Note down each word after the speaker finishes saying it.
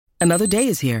Another day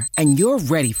is here, and you're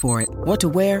ready for it. What to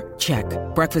wear? Check.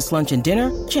 Breakfast, lunch, and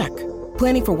dinner? Check.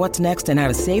 Planning for what's next and how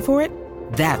to save for it?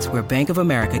 That's where Bank of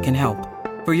America can help.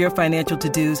 For your financial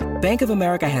to-dos, Bank of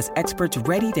America has experts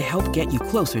ready to help get you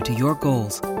closer to your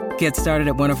goals. Get started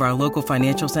at one of our local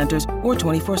financial centers or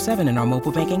 24/7 in our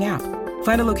mobile banking app.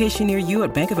 Find a location near you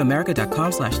at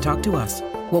bankofamerica.com/talktous.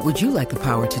 What would you like the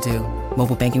power to do?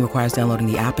 Mobile banking requires downloading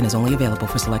the app and is only available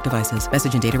for select devices.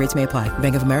 Message and data rates may apply.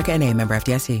 Bank of America N.A., member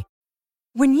FDIC.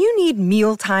 When you need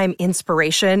mealtime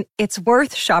inspiration, it's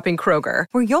worth shopping Kroger,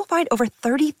 where you'll find over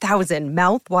 30,000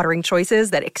 mouth-watering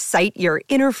choices that excite your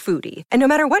inner foodie. And no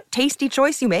matter what tasty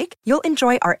choice you make, you'll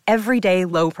enjoy our everyday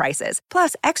low prices,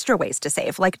 plus extra ways to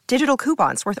save, like digital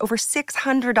coupons worth over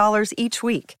 $600 each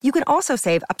week. You can also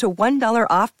save up to $1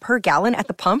 off per gallon at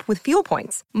the pump with fuel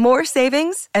points. More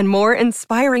savings and more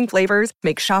inspiring flavors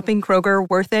make shopping Kroger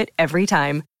worth it every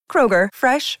time. Kroger,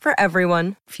 fresh for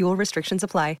everyone. Fuel restrictions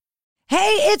apply.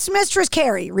 Hey, it's Mistress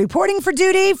Carrie reporting for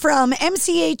duty from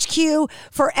MCHQ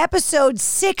for episode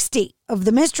 60 of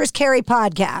the Mistress Carrie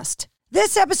podcast.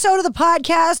 This episode of the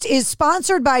podcast is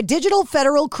sponsored by Digital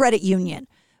Federal Credit Union,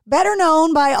 better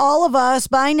known by all of us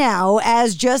by now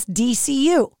as just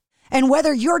DCU. And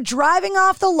whether you're driving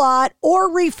off the lot or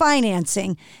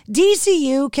refinancing,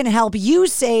 DCU can help you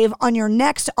save on your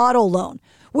next auto loan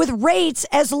with rates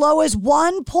as low as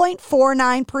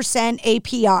 1.49%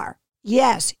 APR.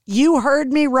 Yes, you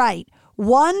heard me right.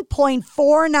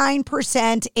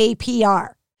 1.49%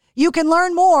 APR. You can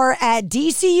learn more at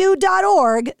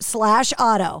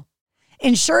dcu.org/auto.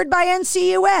 Insured by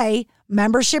NCUA,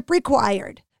 membership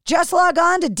required. Just log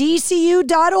on to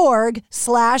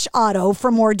dcu.org/auto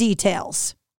for more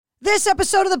details. This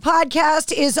episode of the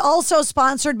podcast is also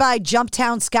sponsored by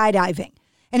Jumptown Skydiving.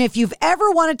 And if you've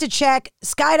ever wanted to check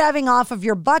skydiving off of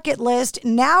your bucket list,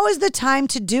 now is the time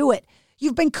to do it.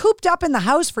 You've been cooped up in the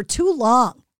house for too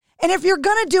long. And if you're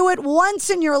going to do it once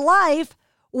in your life,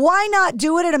 why not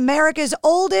do it at America's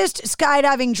oldest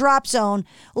skydiving drop zone,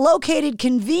 located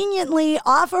conveniently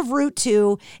off of Route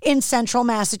 2 in central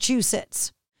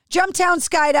Massachusetts? Jumptown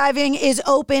Skydiving is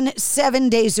open 7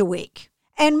 days a week.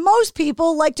 And most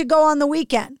people like to go on the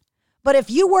weekend. But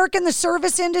if you work in the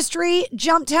service industry,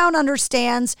 Jumptown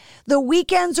understands the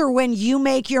weekends are when you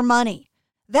make your money.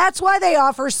 That's why they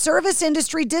offer service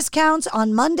industry discounts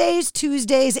on Mondays,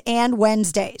 Tuesdays, and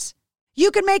Wednesdays. You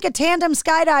can make a tandem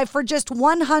skydive for just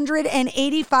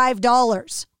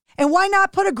 $185. And why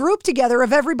not put a group together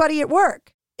of everybody at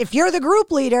work? If you're the group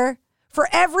leader, for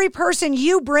every person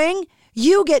you bring,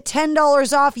 you get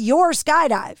 $10 off your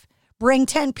skydive. Bring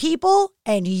 10 people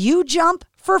and you jump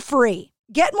for free.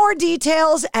 Get more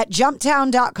details at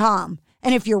jumptown.com.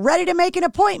 And if you're ready to make an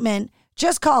appointment,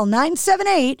 just call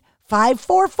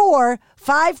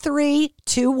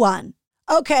 978-544-5321.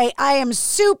 Okay, I am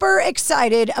super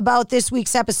excited about this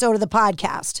week's episode of the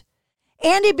podcast.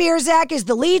 Andy Bierzak is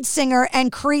the lead singer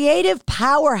and creative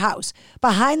powerhouse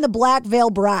behind the Black Veil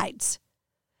Brides.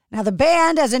 Now, the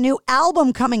band has a new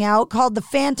album coming out called The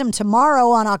Phantom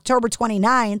Tomorrow on October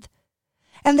 29th.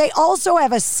 And they also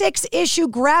have a 6-issue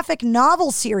graphic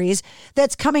novel series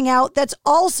that's coming out that's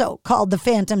also called The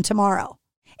Phantom Tomorrow.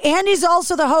 Andy's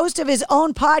also the host of his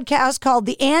own podcast called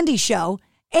The Andy Show,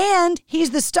 and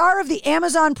he's the star of the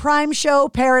Amazon Prime show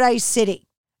Paradise City.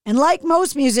 And like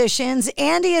most musicians,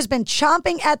 Andy has been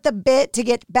chomping at the bit to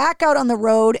get back out on the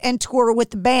road and tour with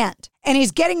the band. And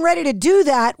he's getting ready to do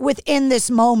that within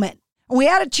this moment. And we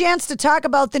had a chance to talk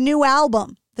about the new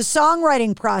album, the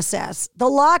songwriting process, the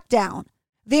lockdown,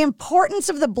 the importance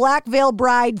of the Black Veil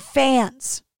Bride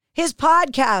fans, his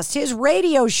podcast, his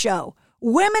radio show,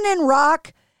 Women in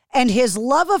Rock, and his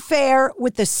love affair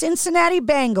with the Cincinnati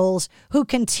Bengals, who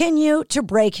continue to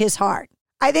break his heart.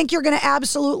 I think you're going to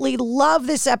absolutely love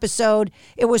this episode.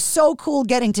 It was so cool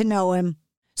getting to know him.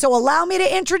 So allow me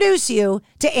to introduce you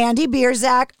to Andy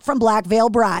Bierzak from Black Veil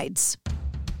Brides.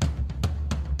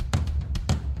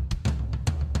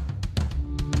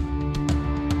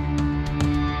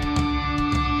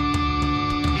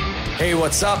 Hey,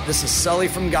 what's up? This is Sully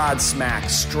from Godsmack.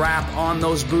 Strap on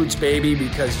those boots, baby,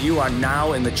 because you are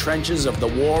now in the trenches of the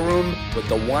war room with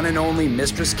the one and only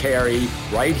Mistress Carrie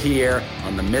right here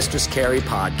on the Mistress Carrie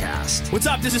podcast. What's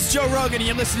up? This is Joe Rogan, and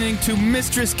you're listening to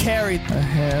Mistress Carrie. Her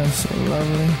hair is so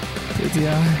lovely. Pretty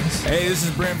eyes. Hey, this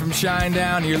is Brent from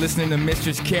Shinedown, and you're listening to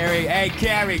Mistress Carrie. Hey,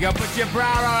 Carrie, go put your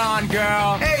bra on,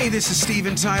 girl. Hey, this is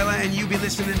Steven Tyler, and you be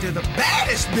listening to the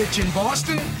baddest bitch in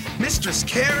Boston, Mistress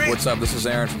Carrie. What's up? This is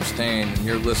Aaron from Stain, and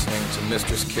you're listening to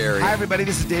Mistress Carrie. Hi, everybody.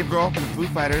 This is Dave Grohl from the Foo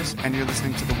Fighters, and you're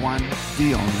listening to the one,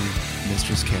 the only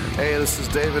Mistress Carey. Hey, this is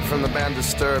David from the band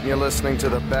Disturbed. You're listening to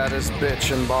the baddest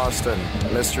bitch in Boston,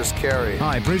 Mistress Carey.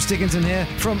 Hi, Bruce Dickinson here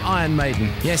from Iron Maiden.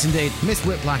 Yes, indeed, Miss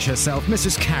Whiplash herself,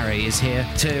 Mistress Carey, is here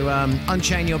to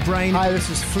unchain your brain. Hi, this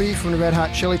is Flea from the Red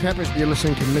Hot Chili Peppers. You're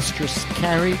listening to Mistress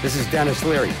Carey. This is Dennis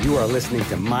Leary. You are listening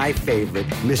to my favorite,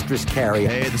 Mistress Carey.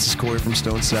 Hey, this is Corey from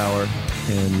Stone Sour,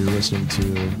 and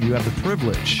you have the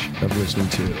privilege of listening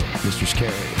to Mistress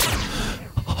Carey.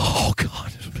 Oh, God.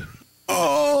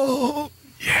 Oh,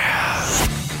 yeah.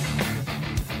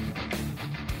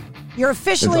 You're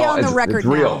officially on the record it's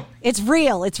real. now. It's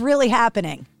real. It's really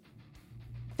happening.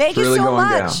 Thank you so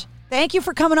much. Down. Thank you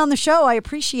for coming on the show. I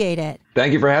appreciate it.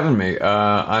 Thank you for having me.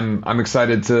 I'm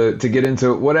excited to get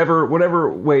into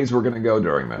whatever ways we're going to go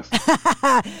during this.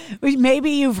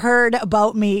 Maybe you've heard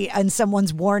about me and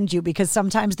someone's warned you, because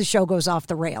sometimes the show goes off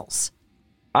the rails.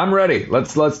 I'm ready.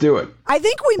 Let's do it. I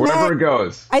think we wherever it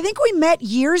goes. I think we met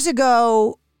years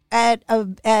ago at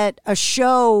a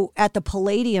show at the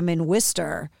Palladium in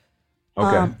Worcester.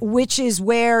 Okay. Which is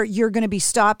where you're going to be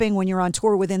stopping when you're on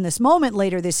tour Within This Moment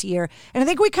later this year. And I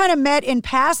think we kind of met in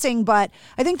passing, but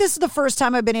I think this is the first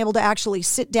time I've been able to actually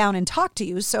sit down and talk to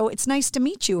you. So it's nice to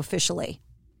meet you officially.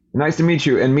 Nice to meet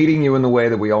you, and meeting you in the way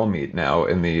that we all meet now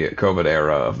in the COVID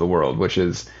era of the world, which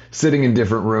is sitting in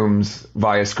different rooms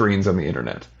via screens on the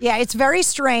internet. Yeah, it's very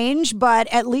strange, but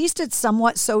at least it's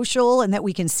somewhat social and that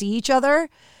we can see each other.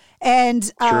 And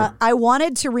Sure. I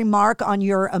wanted to remark on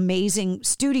your amazing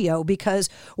studio, because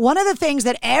one of the things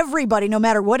that everybody, no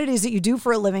matter what it is that you do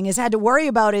for a living, has had to worry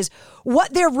about is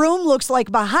what their room looks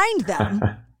like behind them.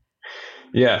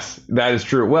 Yes, that is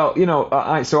true. Well,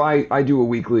 I do a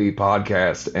weekly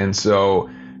podcast, and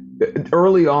so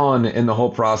early on in the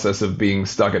whole process of being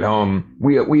stuck at home,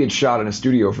 we had shot in a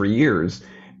studio for years.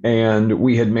 And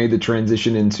we had made the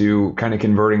transition into kind of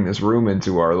converting this room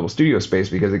into our little studio space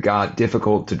because it got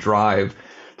difficult to drive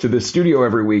to the studio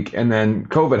every week. And then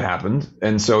COVID happened.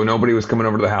 And so nobody was coming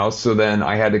over to the house. So then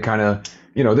I had to kind of,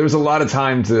 there was a lot of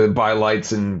time to buy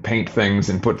lights and paint things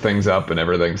and put things up and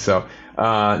everything. So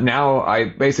now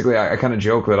I kind of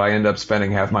joke that I end up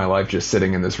spending half my life just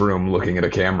sitting in this room looking at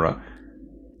a camera.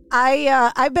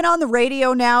 I've been on the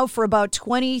radio now for about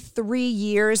 23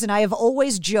 years, and I have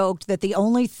always joked that the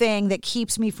only thing that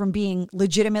keeps me from being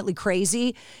legitimately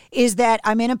crazy is that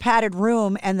I'm in a padded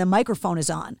room and the microphone is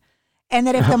on. And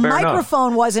that if the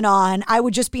microphone wasn't on, I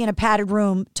would just be in a padded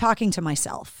room talking to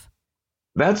myself.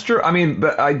 That's true. I mean,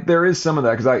 there is some of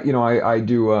that because I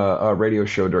do a radio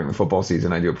show during the football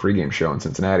season. I do a pregame show in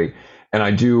Cincinnati. And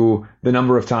I do the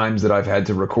number of times that I've had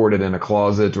to record it in a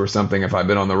closet or something if I've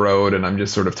been on the road and I'm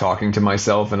just sort of talking to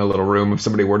myself in a little room. If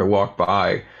somebody were to walk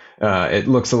by, it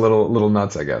looks a little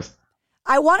nuts, I guess.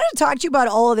 I wanted to talk to you about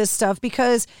all of this stuff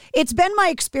because it's been my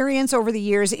experience over the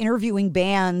years interviewing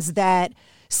bands that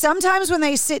sometimes when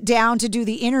they sit down to do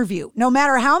the interview, no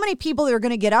matter how many people they're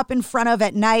going to get up in front of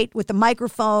at night with the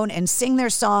microphone and sing their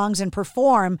songs and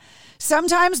perform,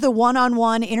 sometimes the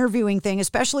one-on-one interviewing thing,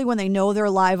 especially when they know they're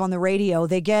live on the radio,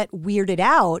 they get weirded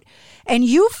out. And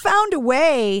you found a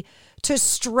way to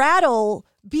straddle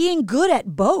being good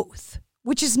at both,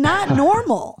 which is not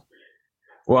normal.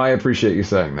 Well, I appreciate you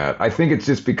saying that. I think it's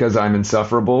just because I'm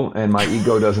insufferable and my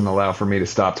ego doesn't allow for me to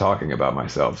stop talking about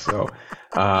myself. So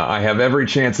I have every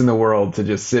chance in the world to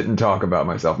just sit and talk about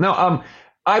myself. Now,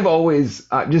 I've always,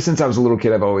 just since I was a little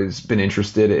kid, I've always been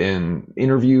interested in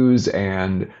interviews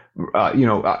and,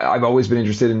 I've always been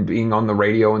interested in being on the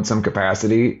radio in some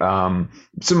capacity. Some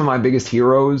of my biggest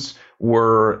heroes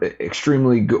were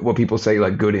extremely good, what people say,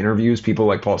 like good interviews. People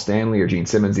like Paul Stanley or Gene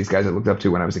Simmons, these guys I looked up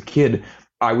to when I was a kid.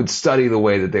 I would study the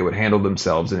way that they would handle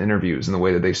themselves in interviews and the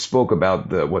way that they spoke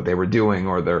about what they were doing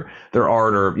or their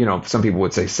art, or, some people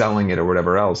would say selling it or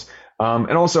whatever else.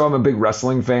 And also I'm a big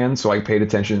wrestling fan, so I paid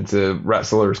attention to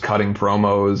wrestlers cutting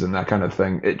promos and that kind of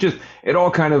thing. It all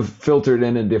kind of filtered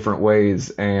in different ways.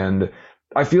 And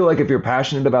I feel like if you're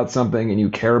passionate about something and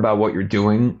you care about what you're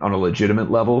doing on a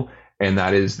legitimate level, and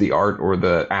that is the art or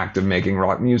the act of making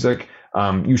rock music,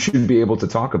 you should be able to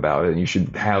talk about it and you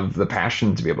should have the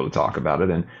passion to be able to talk about it.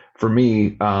 And for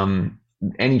me,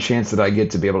 any chance that I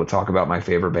get to be able to talk about my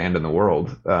favorite band in the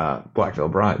world, Black Veil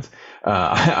Brides,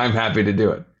 I'm happy to do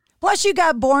it. Plus you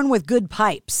got born with good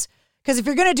pipes, because if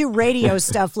you're going to do radio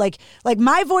stuff, like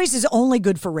my voice is only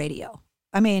good for radio.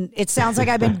 I mean, it sounds like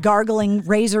I've been gargling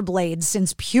razor blades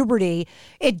since puberty.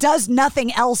 It does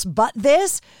nothing else but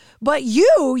this. But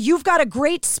you've got a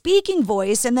great speaking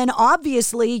voice, and then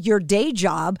obviously your day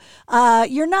job,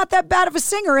 you're not that bad of a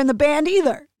singer in the band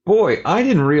either. Boy, I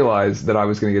didn't realize that I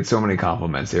was going to get so many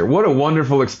compliments here. What a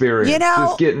wonderful experience.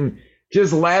 Just getting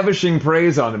just lavishing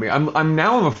praise onto me. I'm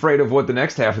afraid of what the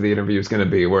next half of the interview is going to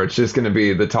be, where it's just going to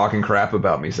be the talking crap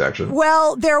about me section.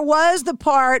 Well, there was the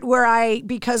part where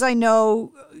because I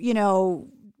know,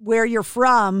 where you're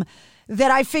from,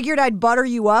 that I figured I'd butter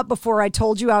you up before I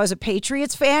told you I was a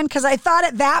Patriots fan, because I thought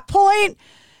at that point,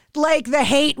 like, the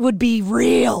hate would be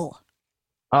real.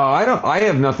 Oh, I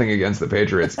have nothing against the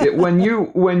Patriots. When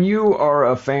you are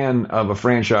a fan of a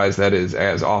franchise that is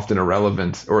as often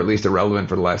irrelevant, or at least irrelevant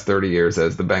for the last 30 years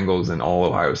as the Bengals and all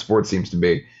Ohio sports seems to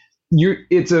be,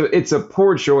 it's a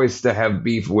poor choice to have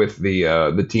beef with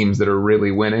the teams that are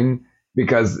really winning,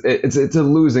 because it's a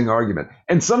losing argument.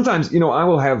 And sometimes, I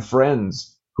will have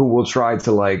friends who will try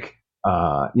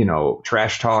to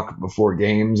trash talk before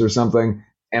games or something.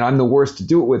 And I'm the worst to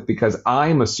do it with, because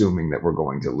I'm assuming that we're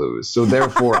going to lose. So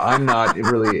therefore, I'm not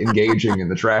really engaging in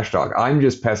the trash talk. I'm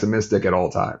just pessimistic at all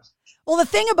times. Well, the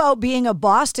thing about being a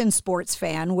Boston sports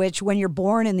fan, which when you're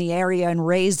born in the area and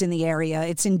raised in the area,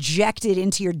 it's injected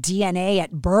into your DNA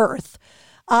at birth.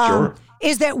 Sure.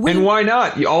 Is that and why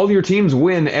not? All your teams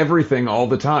win everything all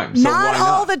the time. So not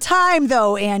all the time,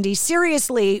 though, Andy.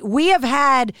 Seriously, we have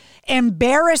had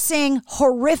embarrassing,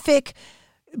 horrific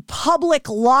public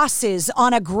losses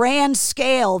on a grand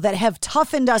scale that have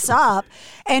toughened us up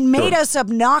and made us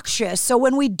obnoxious. So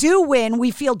when we do win,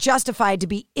 we feel justified to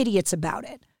be idiots about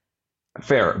it.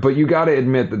 Fair, but you got to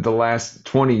admit that the last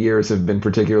 20 years have been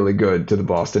particularly good to the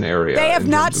Boston area. They have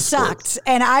not sucked,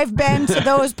 and I've been to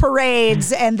those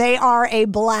parades, and they are a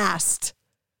blast.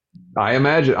 I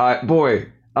imagine. I watch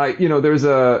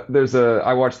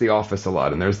The Office a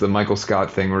lot, and there's the Michael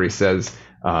Scott thing where he says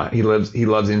he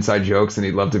loves inside jokes, and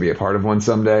he'd love to be a part of one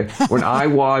someday. When I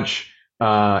watch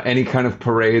any kind of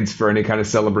parades for any kind of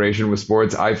celebration with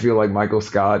sports, I feel like Michael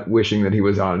Scott wishing that he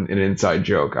was on an inside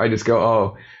joke. I just go,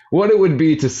 oh, what it would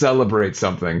be to celebrate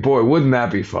something. Boy, wouldn't that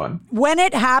be fun? When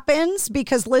it happens,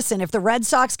 because listen, if the Red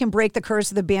Sox can break the curse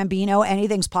of the Bambino,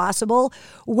 anything's possible.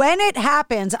 When it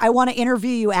happens, I want to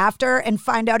interview you after and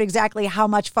find out exactly how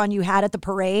much fun you had at the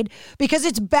parade, because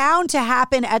it's bound to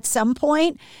happen at some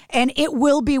point, and it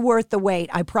will be worth the wait,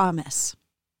 I promise.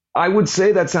 I would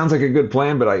say that sounds like a good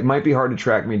plan, but it might be hard to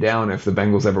track me down if the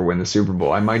Bengals ever win the Super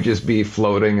Bowl. I might just be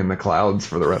floating in the clouds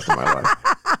for the rest of my life.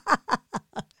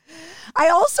 I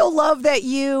also love that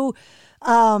you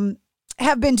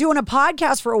have been doing a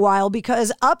podcast for a while,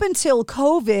 because up until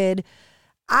COVID,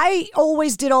 I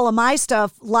always did all of my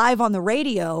stuff live on the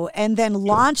radio, and then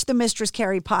launched the Mistress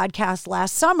Carrie podcast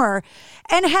last summer,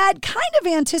 and had kind of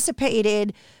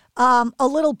anticipated a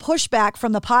little pushback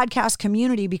from the podcast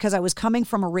community, because I was coming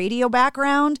from a radio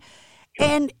background.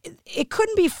 And it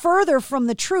couldn't be further from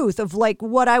the truth of like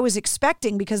what I was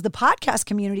expecting, because the podcast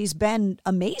community's been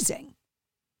amazing.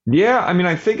 Yeah, I mean,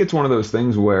 I think it's one of those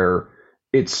things where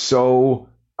it's so,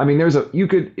 I mean,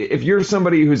 if you're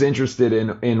somebody who's interested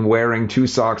in wearing two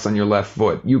socks on your left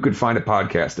foot, you could find a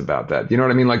podcast about that. You know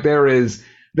what I mean? Like there is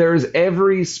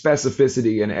every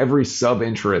specificity and every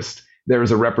sub-interest, there is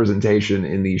a representation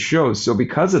in these shows. So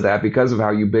because of that, because of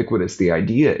how ubiquitous the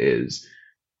idea is,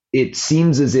 it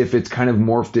seems as if it's kind of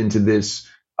morphed into this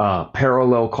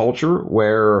parallel culture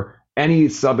where any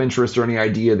sub-interest or any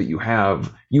idea that you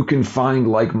have, you can find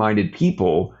like-minded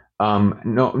people,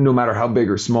 no matter how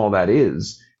big or small that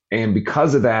is. And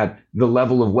because of that, the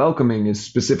level of welcoming is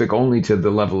specific only to the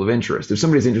level of interest. If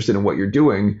somebody's interested in what you're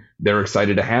doing, they're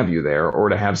excited to have you there or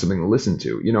to have something to listen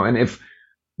to. And if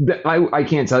I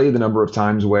can't tell you the number of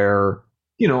times where,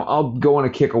 I'll go on a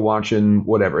kick of watching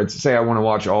whatever. It's say I want to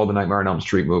watch all the Nightmare on Elm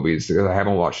Street movies because I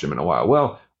haven't watched them in a while.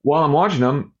 Well, while I'm watching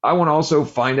them, I want to also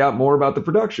find out more about the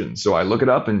production. So I look it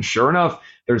up, and sure enough,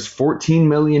 there's 14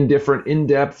 million different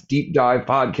in-depth, deep dive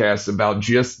podcasts about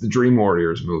just the Dream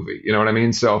Warriors movie. You know what I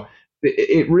mean? So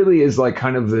it really is like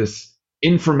kind of this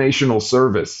informational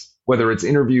service, whether it's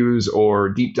interviews or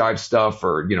deep dive stuff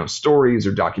or, stories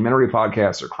or documentary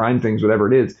podcasts or crime things,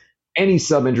 whatever it is. Any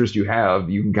sub-interest you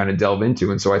have, you can kind of delve into.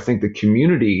 And so I think the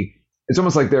community, it's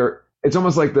almost like the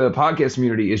podcast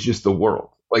community is just the world.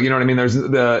 Like, you know what I mean?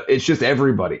 It's just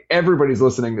everybody. Everybody's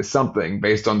listening to something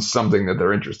based on something that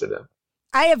they're interested in.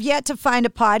 I have yet to find a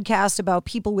podcast about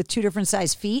people with two different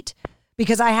size feet,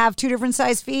 because I have two different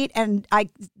size feet, and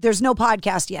there's no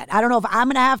podcast yet. I don't know if I'm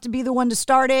going to have to be the one to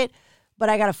start it, but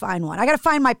I got to find one. I got to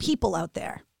find my people out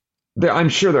there. I'm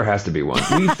sure there has to be one.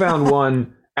 We found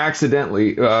one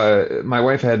accidentally. My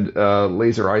wife had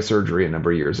laser eye surgery a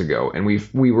number of years ago, and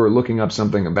we were looking up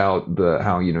something about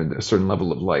how a certain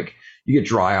level of like, you get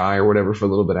dry eye or whatever for a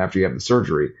little bit after you have the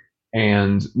surgery.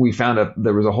 And we found out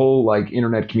there was a whole like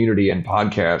internet community and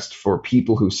podcast for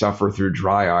people who suffer through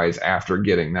dry eyes after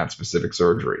getting that specific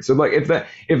surgery. So like if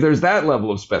there's that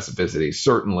level of specificity,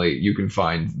 certainly you can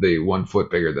find the 1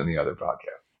 foot bigger than the other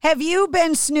podcast. Have you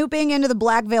been snooping into the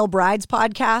Black Veil Brides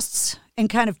podcasts and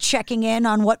kind of checking in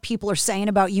on what people are saying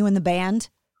about you and the band?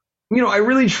 You know, I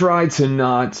really try to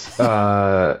not,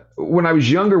 when I was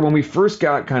younger, when we first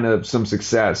got kind of some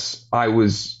success, I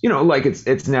was, you know, like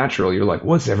it's natural. You're like,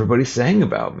 what's everybody saying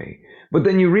about me? But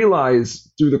then you realize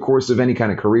through the course of any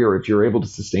kind of career, if you're able to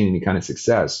sustain any kind of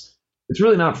success, it's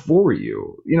really not for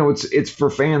you. You know, it's for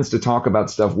fans to talk about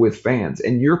stuff with fans,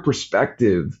 and your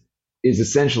perspective is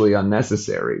essentially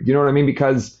unnecessary. Do you know what I mean?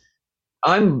 Because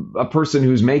I'm a person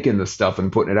who's making this stuff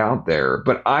and putting it out there,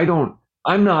 but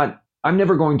I'm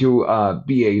never going to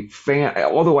be a fan.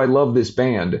 Although I love this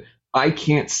band, I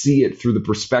can't see it through the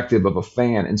perspective of a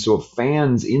fan. And so a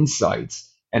fan's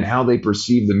insights and how they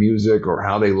perceive the music or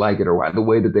how they like it or the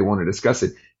way that they want to discuss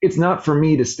it, it's not for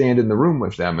me to stand in the room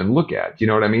with them and look at. You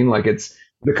know what I mean? Like it's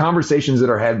the conversations that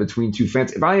are had between two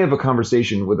fans. If I have a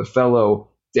conversation with a fellow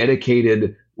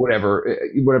dedicated, whatever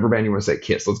band you want to say,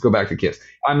 Kiss. Let's go back to Kiss.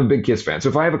 I'm a big Kiss fan. So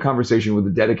if I have a conversation with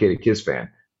a dedicated Kiss fan,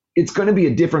 it's going to be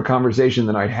a different conversation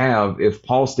than I'd have if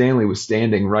Paul Stanley was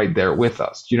standing right there with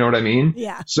us. Do you know what I mean?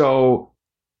 Yeah. So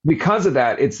because of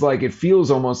that, it's like, it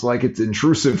feels almost like it's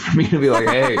intrusive for me to be like,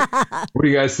 hey, what are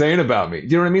you guys saying about me? Do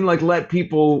you know what I mean? Like, let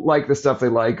people like the stuff they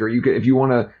like, or you could, if you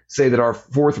want to say that our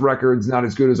fourth record's not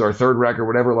as good as our third record,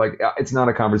 whatever, like it's not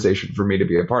a conversation for me to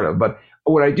be a part of. But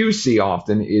what I do see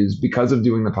often is because of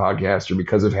doing the podcast or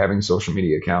because of having social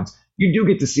media accounts, you do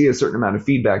get to see a certain amount of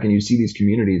feedback and you see these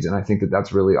communities. And I think that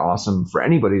that's really awesome for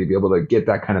anybody to be able to get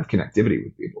that kind of connectivity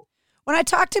with people. When I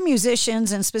talk to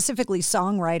musicians and specifically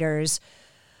songwriters,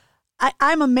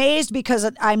 I'm amazed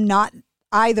because I'm not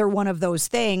either one of those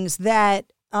things that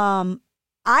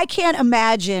I can't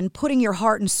imagine putting your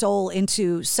heart and soul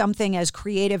into something as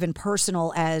creative and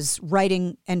personal as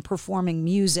writing and performing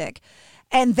music.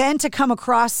 And then to come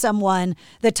across someone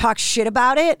that talks shit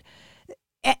about it.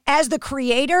 As the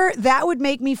creator, that would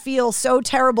make me feel so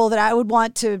terrible that I would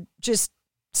want to just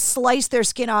slice their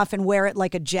skin off and wear it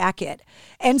like a jacket.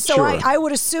 And so Sure. I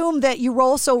would assume that you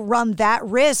also run that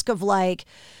risk of like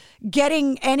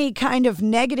getting any kind of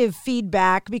negative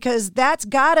feedback, because that's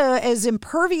gotta, as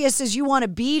impervious as you want to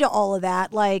be to all of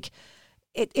that, like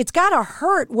it's gotta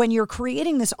hurt when you're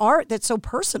creating this art that's so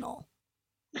personal.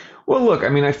 Well, look, I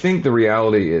mean, I think the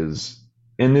reality is,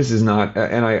 and this is not,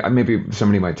 and I maybe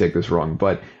somebody might take this wrong,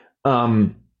 but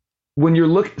when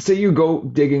you're say you go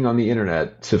digging on the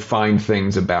internet to find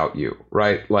things about you,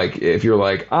 right? Like if you're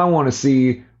like, I want to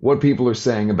see what people are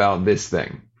saying about this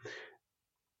thing,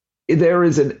 there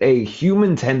is a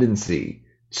human tendency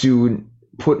to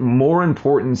put more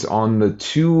importance on the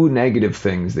 2 negative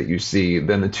things that you see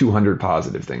than the 200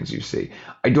 positive things you see.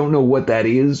 I don't know what that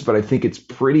is, but I think it's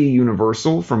pretty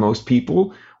universal for most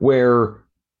people, where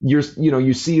you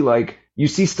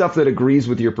see stuff that agrees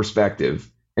with your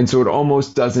perspective, and so it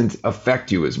almost doesn't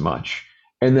affect you as much.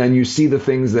 And then you see the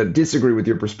things that disagree with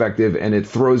your perspective and it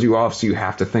throws you off, so you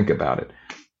have to think about it.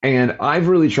 And I've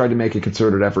really tried to make a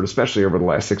concerted effort, especially over the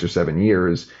last 6 or 7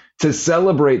 years, to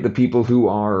celebrate the people who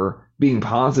are being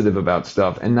positive about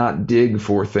stuff and not dig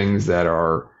for things that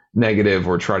are negative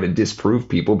or try to disprove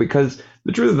people, because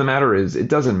the truth of the matter is it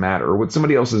doesn't matter. What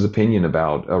somebody else's opinion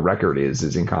about a record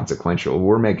is inconsequential.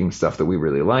 We're making stuff that we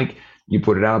really like. You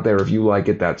put it out there. If you like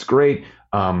it, that's great.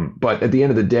 But at the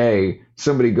end of the day,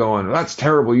 somebody going, that's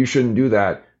terrible, you shouldn't do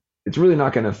that, it's really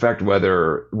not going to affect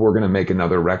whether we're going to make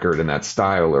another record in that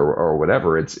style or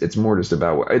whatever. It's more just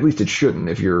about, at least it shouldn't.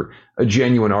 If you're a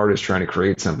genuine artist trying to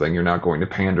create something, you're not going to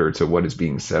pander to what is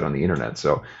being said on the internet.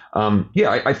 So,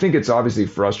 I think it's obviously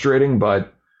frustrating,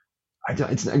 but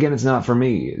it's not for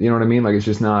me. You know what I mean? Like, it's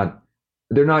just not,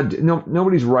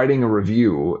 nobody's writing a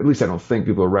review. At least I don't think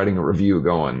people are writing a review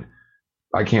going,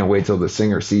 I can't wait till the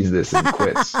singer sees this and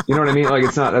quits. You know what I mean?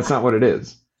 Like, that's not what it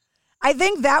is. I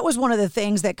think that was one of the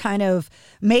things that kind of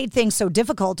made things so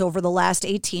difficult over the last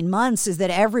 18 months, is that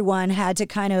everyone had to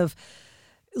kind of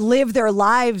live their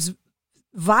lives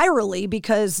virally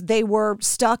because they were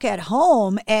stuck at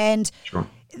home. And Sure.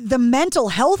 The mental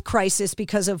health crisis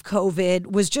because of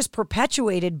COVID was just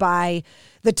perpetuated by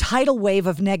the tidal wave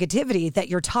of negativity that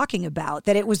you're talking about,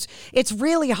 that it's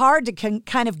really hard to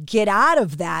kind of get out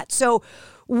of that. So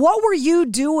what were you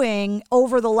doing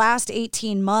over the last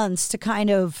 18 months to kind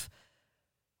of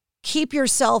keep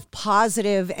yourself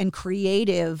positive and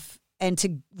creative and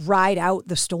to ride out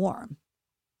the storm?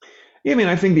 Yeah, I mean,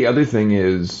 I think the other thing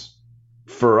is,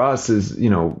 for us as,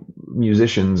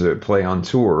 musicians that play on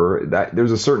tour, that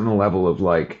there's a certain level of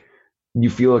like you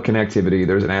feel a connectivity.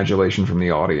 There's an adulation from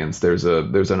the audience. There's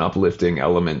an uplifting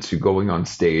element to going on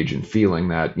stage and feeling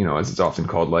that, as it's often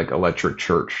called, like electric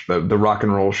church, the rock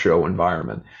and roll show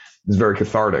environment. It's very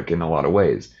cathartic in a lot of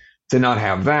ways. To not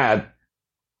have that,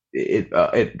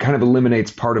 it kind of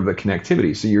eliminates part of the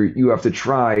connectivity. So you have to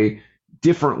try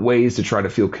different ways to try to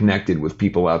feel connected with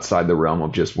people outside the realm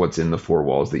of just what's in the four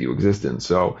walls that you exist in.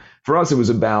 So for us, it was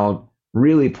about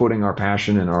really putting our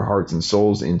passion and our hearts and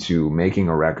souls into making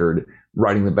a record,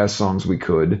 writing the best songs we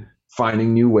could,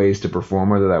 finding new ways to perform,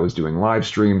 whether that was doing live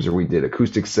streams or we did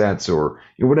acoustic sets or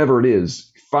whatever it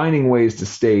is, finding ways to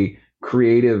stay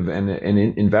creative and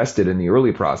invested in the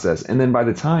early process. And then by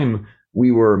the time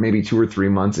we were maybe 2 or 3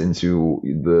 months into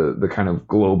the kind of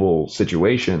global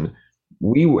situation,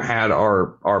 we had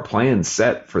our plans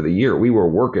set for the year. We were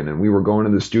working and we were going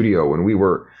to the studio and we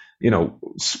were,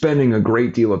 spending a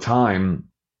great deal of time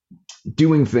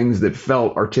doing things that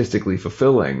felt artistically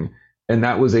fulfilling. And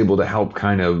that was able to help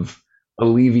kind of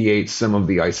alleviate some of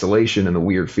the isolation and the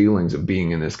weird feelings of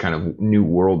being in this kind of new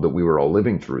world that we were all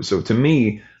living through. So to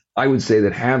me, I would say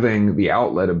that having the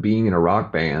outlet of being in a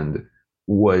rock band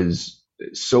was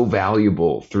so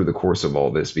valuable through the course of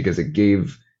all this, because it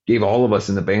gave all of us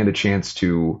in the band a chance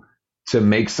to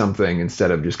make something instead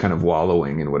of just kind of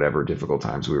wallowing in whatever difficult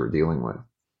times we were dealing with.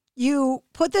 You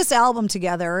put this album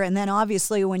together, and then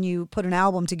obviously when you put an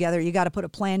album together, you got to put a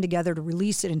plan together to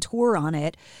release it and tour on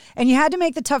it. And you had to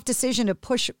make the tough decision to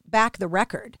push back the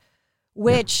record,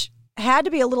 which had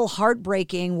to be a little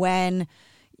heartbreaking when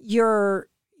you're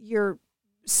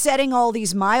setting all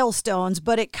these milestones,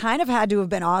 but it kind of had to have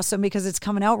been awesome because it's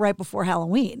coming out right before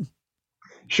Halloween.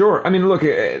 Sure. I mean, look,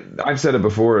 I've said it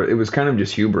before. It was kind of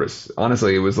just hubris.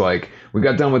 Honestly, it was like we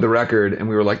got done with the record and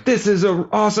we were like, this is an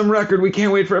awesome record. We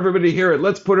can't wait for everybody to hear it.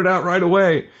 Let's put it out right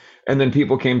away. And then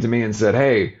people came to me and said,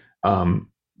 hey,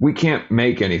 we can't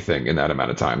make anything in that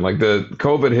amount of time. Like the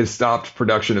COVID has stopped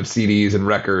production of CDs and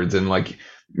records and like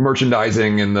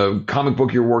merchandising and the comic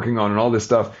book you're working on and all this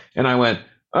stuff. And I went,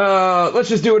 let's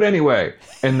just do it anyway.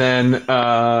 And then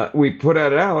we put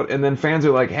it out and then fans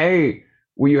are like, hey,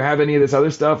 will you have any of this other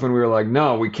stuff? And we were like,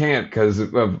 no, we can't because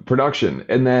of production.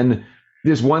 And then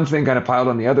this one thing kind of piled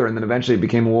on the other. And then eventually it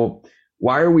became, well,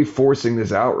 why are we forcing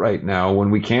this out right now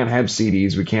when we can't have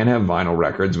CDs, we can't have vinyl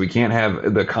records, we can't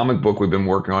have the comic book we've been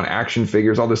working on, action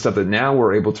figures, all this stuff that now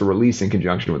we're able to release in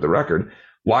conjunction with the record?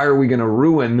 Why are we going to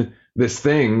ruin this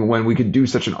thing when we could do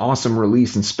such an awesome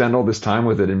release and spend all this time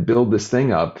with it and build this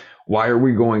thing up? Why are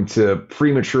we going to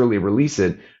prematurely release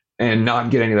it and not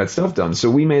get any of that stuff done?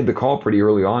 So we made the call pretty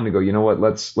early on to go, you know what,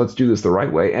 let's do this the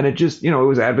right way. And it just, it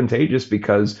was advantageous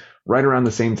because right around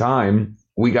the same time,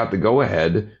 we got the go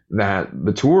ahead that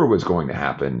the tour was going to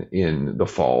happen in the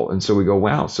fall. And so we go,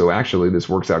 wow, so actually this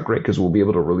works out great because we'll be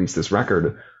able to release this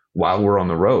record while we're on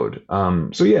the road.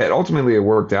 So yeah, ultimately it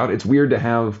worked out. It's weird to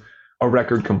have a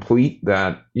record complete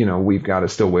that, we've got to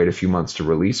still wait a few months to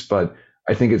release, but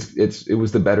I think it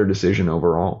was the better decision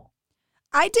overall.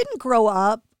 I didn't grow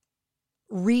up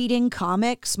reading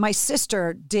comics. My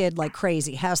sister did like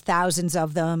crazy, has thousands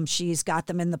of them. She's got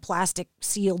them in the plastic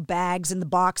sealed bags and the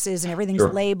boxes and everything's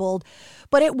labeled.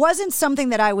 But it wasn't something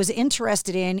that I was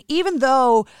interested in, even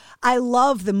though I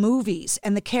love the movies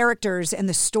and the characters and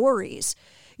the stories.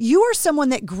 You are someone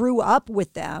that grew up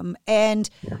with them. And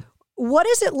what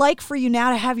is it like for you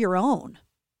now to have your own?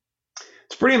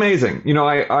 It's pretty amazing.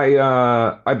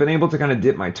 I've been able to kind of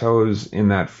dip my toes in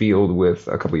that field with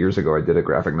a couple of years ago. I did a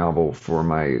graphic novel for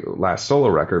my last solo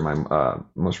record, my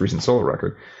most recent solo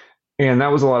record. And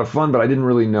that was a lot of fun, but I didn't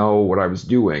really know what I was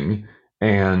doing.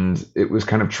 And it was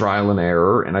kind of trial and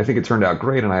error. And I think it turned out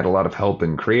great. And I had a lot of help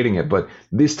in creating it. But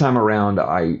this time around,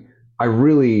 I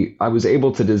was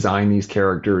able to design these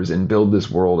characters and build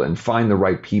this world and find the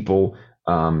right people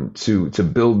to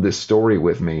build this story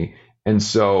with me. And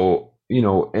so,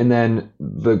 and then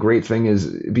the great thing is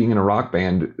being in a rock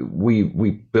band, we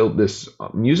built this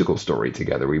musical story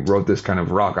together. We wrote this kind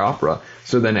of rock opera.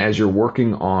 So then as you're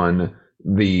working on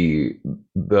the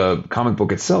comic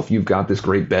book itself, you've got this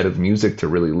great bed of music to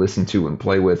really listen to and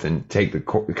play with and take the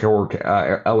core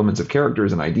elements of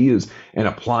characters and ideas and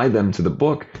apply them to the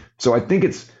book. So I think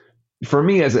it's, for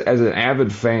me as an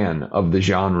avid fan of the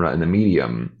genre and the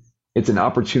medium, it's an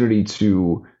opportunity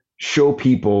to show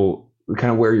people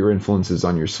kind of wear your influences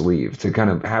on your sleeve, to kind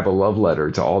of have a love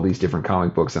letter to all these different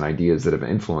comic books and ideas that have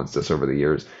influenced us over the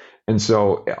years. And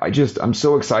so I'm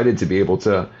so excited to be able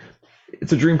to,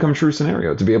 it's a dream come true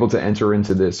scenario to be able to enter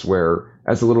into this, where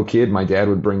as a little kid, my dad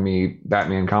would bring me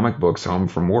Batman comic books home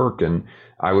from work and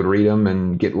I would read them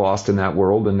and get lost in that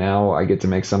world. And now I get to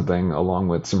make something along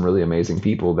with some really amazing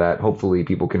people that hopefully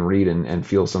people can read and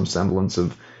feel some semblance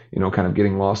of kind of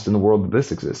getting lost in the world that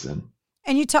this exists in.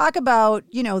 And you talk about,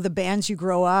 the bands you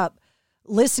grow up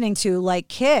listening to, like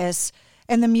Kiss,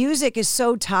 and the music is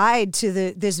so tied to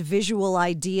this visual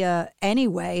idea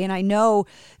anyway. And I know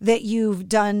that you've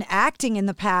done acting in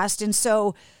the past. And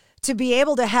so to be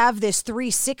able to have this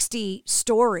 360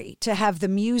 story, to have the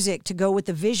music to go with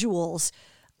the visuals,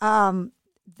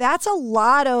 that's a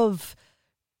lot of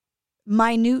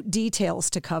minute details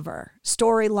to cover,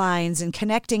 storylines and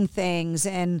connecting things.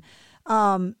 And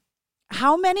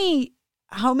how many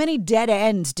dead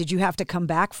ends did you have to come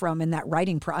back from in that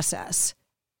writing process?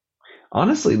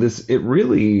 Honestly, it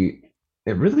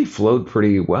really flowed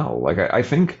pretty well. Like I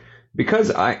think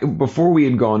because before we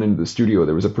had gone into the studio,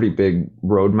 there was a pretty big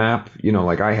roadmap.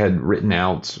 Like I had written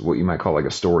out what you might call like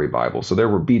a story Bible. So there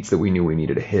were beats that we knew we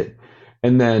needed to hit.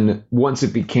 And then once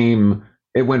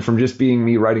it went from just being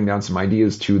me writing down some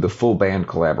ideas to the full band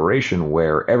collaboration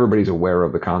where everybody's aware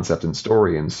of the concept and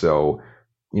story. And so,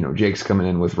 Jake's coming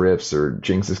in with riffs or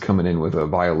Jinx is coming in with a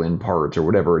violin part or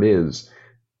whatever it is.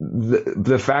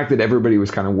 The fact that everybody was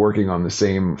kind of working on the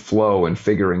same flow and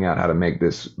figuring out how to make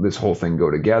this whole thing go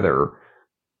together,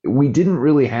 we didn't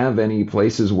really have any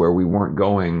places where we weren't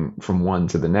going from one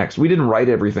to the next. We didn't write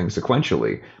everything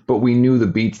sequentially, but we knew the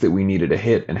beats that we needed to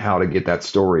hit and how to get that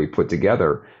story put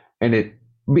together. And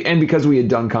because we had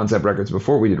done concept records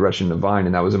before, we did Wretched and Divine,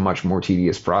 and that was a much more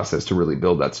tedious process to really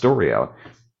build that story out.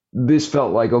 This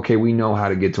felt like, okay, we know how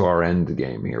to get to our end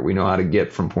game here. We know how to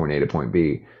get from point A to point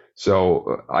B.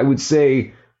 So I would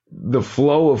say the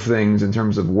flow of things in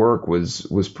terms of work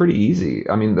was pretty easy.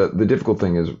 I mean, the difficult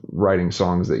thing is writing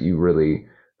songs that you really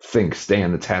think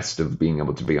stand the test of being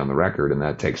able to be on the record, and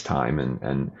that takes time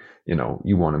and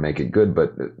you want to make it good.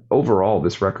 But overall,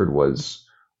 this record was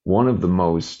one of the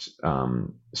most,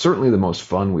 certainly the most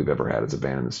fun we've ever had as a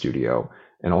band in the studio,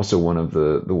 and also one of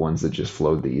the ones that just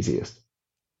flowed the easiest.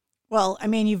 Well, I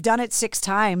mean, you've done it 6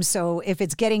 times, so if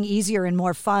it's getting easier and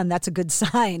more fun, that's a good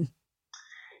sign.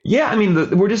 Yeah, I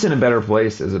mean, we're just in a better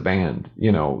place as a band.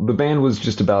 The band was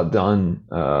just about done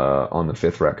on the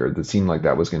 5th record. It seemed like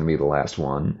that was going to be the last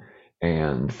one,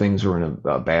 and things were in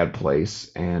a bad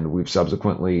place, and we've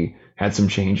subsequently had some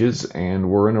changes, and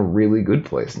we're in a really good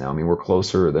place now. I mean, we're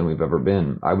closer than we've ever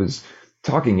been. I was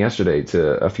talking yesterday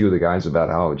to a few of the guys about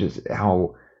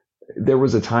how there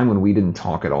was a time when we didn't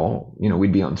talk at all.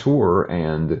 We'd be on tour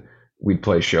and we'd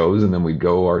play shows and then we'd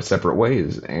go our separate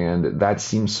ways. And that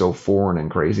seems so foreign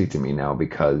and crazy to me now,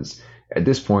 because at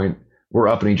this point we're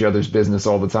up in each other's business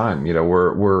all the time.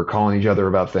 We're calling each other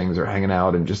about things or hanging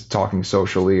out and just talking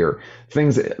socially or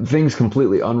things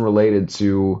completely unrelated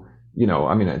to,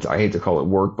 I hate to call it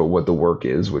work, but what the work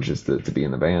is, which is to be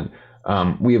in the band.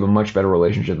 We have a much better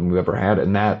relationship than we've ever had,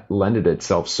 and that lended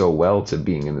itself so well to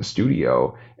being in the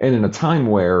studio and in a time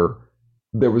where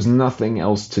there was nothing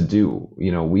else to do.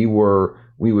 We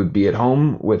would be at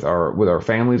home with our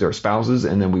families, our spouses,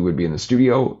 and then we would be in the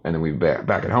studio, and then we'd be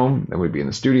back at home, and we'd be in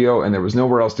the studio, and there was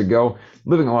nowhere else to go.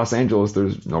 Living in Los Angeles,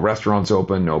 there's no restaurants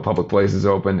open, no public places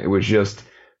open. It was just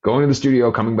going to the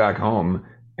studio, coming back home,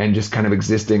 and just kind of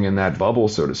existing in that bubble,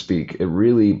 so to speak. It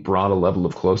really brought a level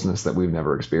of closeness that we've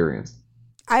never experienced.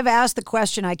 I've asked the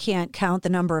question, I can't count the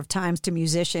number of times, to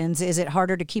musicians. Is it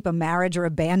harder to keep a marriage or a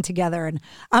band together? And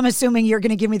I'm assuming you're going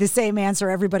to give me the same answer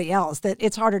everybody else, that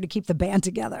it's harder to keep the band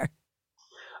together.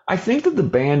 I think that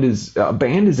a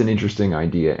band is an interesting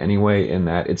idea anyway, in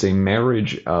that it's a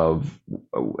marriage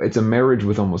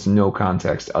with almost no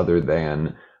context other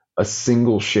than a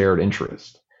single shared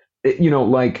interest.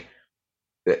 Like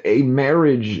a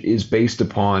marriage is based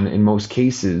upon, in most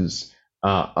cases,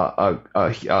 a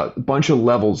bunch of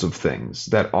levels of things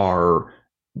that are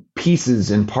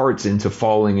pieces and parts into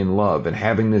falling in love and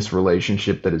having this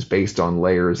relationship that is based on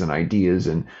layers and ideas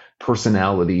and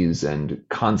personalities and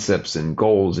concepts and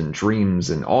goals and dreams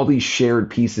and all these shared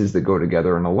pieces that go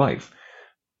together in a life.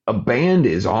 A band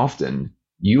is often,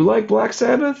 you like Black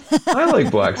Sabbath? I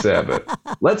like Black Sabbath.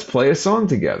 Let's play a song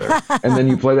together. And then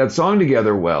you play that song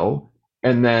together well.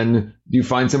 And then you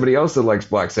find somebody else that likes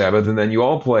Black Sabbath, and then you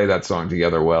all play that song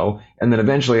together well. And then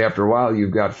eventually, after a while, you've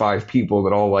got 5 people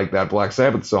that all like that Black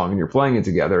Sabbath song, and you're playing it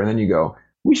together. And then you go,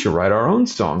 we should write our own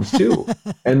songs too.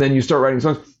 And then you start writing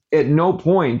songs. At no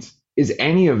point is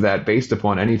any of that based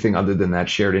upon anything other than that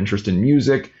shared interest in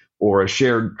music or a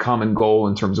shared common goal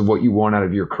in terms of what you want out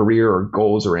of your career or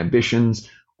goals or ambitions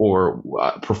or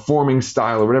performing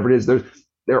style or whatever it is.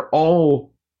 They're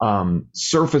all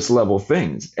surface level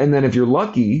things. And then if you're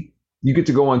lucky, you get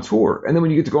to go on tour. And then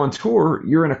when you get to go on tour,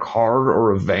 you're in a car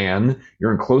or a van,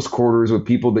 you're in close quarters with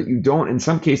people that you don't, in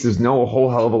some cases, know a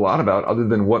whole hell of a lot about other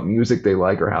than what music they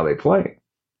like or how they play.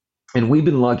 And we've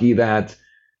been lucky that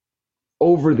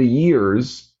over the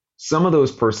years, some of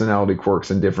those personality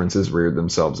quirks and differences reared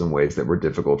themselves in ways that were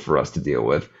difficult for us to deal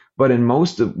with. But in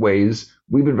most of ways,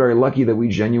 we've been very lucky that we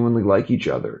genuinely like each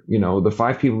other. You know, the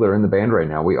 5 people that are in the band right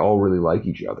now, we all really like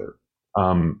each other.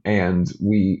 And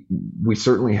we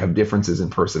certainly have differences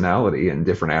in personality and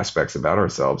different aspects about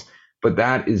ourselves. But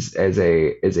that is as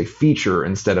a feature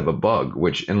instead of a bug,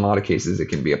 which in a lot of cases it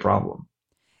can be a problem.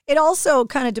 It also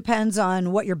kind of depends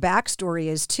on what your backstory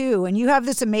is, too. And you have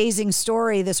this amazing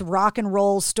story, this rock and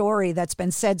roll story that's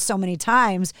been said so many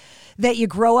times, that you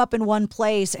grow up in one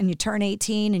place and you turn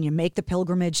 18 and you make the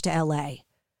pilgrimage to L.A.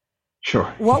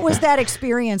 Sure. What was that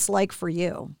experience like for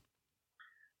you?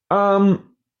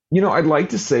 I'd like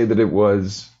to say that it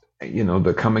was,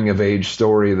 the coming of age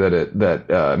story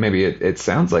that maybe it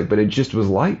sounds like, but it just was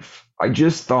life. I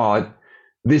just thought,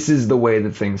 this is the way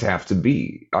that things have to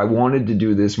be. I wanted to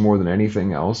do this more than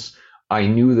anything else. I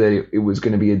knew that it was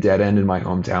going to be a dead end in my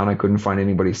hometown. I couldn't find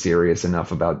anybody serious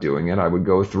enough about doing it. I would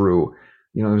go through,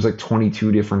 there's like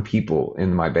 22 different people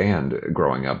in my band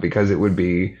growing up, because it would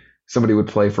be somebody would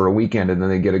play for a weekend and then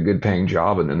they'd get a good paying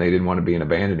job and then they didn't want to be in a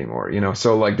band anymore.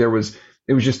 So like it was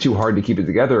just too hard to keep it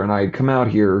together. And I had come out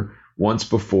here once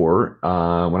before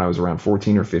when I was around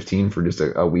 14 or 15 for just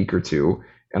a week or two.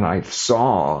 And I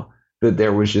saw that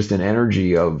there was just an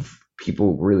energy of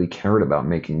people really cared about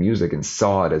making music and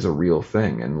saw it as a real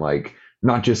thing, and like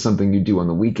not just something you do on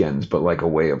the weekends, but like a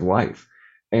way of life.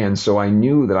 And so I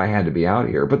knew that I had to be out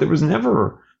here, but there was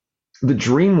never, the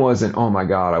dream wasn't, oh my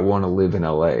God, I want to live in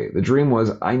LA. The dream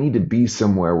was, I need to be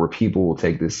somewhere where people will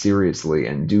take this seriously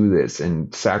and do this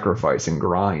and sacrifice and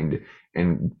grind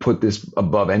and put this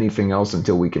above anything else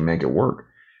until we can make it work.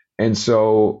 And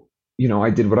so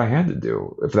I did what I had to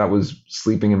do. If that was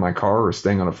sleeping in my car or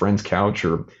staying on a friend's couch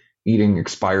or eating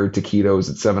expired taquitos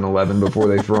at 7-Eleven before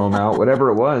they throw them out, whatever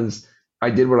it was, I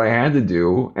did what I had to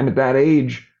do. And at that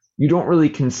age, you don't really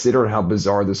consider how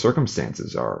bizarre the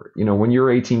circumstances are. When you're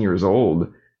 18 years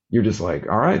old, you're just like,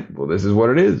 all right, well, this is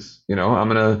what it is.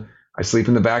 I sleep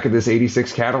in the back of this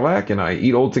 86 Cadillac and I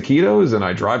eat old taquitos and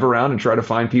I drive around and try to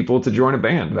find people to join a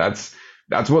band. That's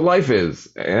what life is.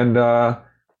 And,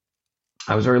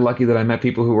 I was very lucky that I met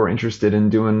people who were interested in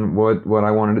doing what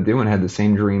I wanted to do and had the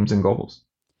same dreams and goals.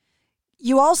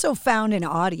 You also found an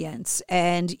audience,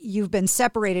 and you've been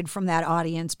separated from that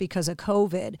audience because of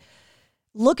COVID.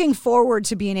 Looking forward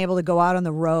to being able to go out on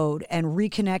the road and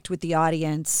reconnect with the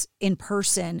audience in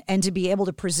person and to be able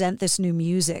to present this new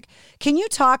music. Can you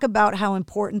talk about how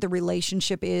important the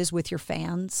relationship is with your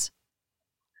fans?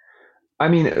 I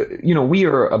mean, we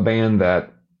are a band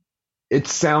that, it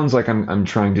sounds like I'm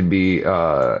trying to be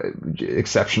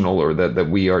exceptional or that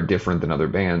we are different than other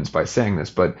bands by saying this,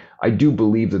 but I do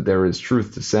believe that there is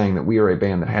truth to saying that we are a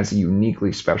band that has a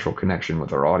uniquely special connection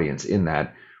with our audience, in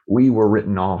that we were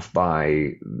written off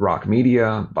by rock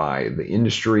media, by the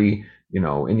industry. In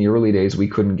the early days, we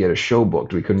couldn't get a show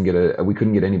booked. We couldn't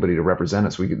get anybody to represent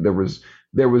us.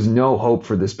 There was no hope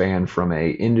for this band from a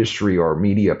industry or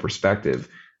media perspective,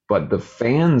 but the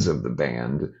fans of the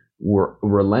band were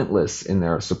relentless in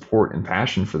their support and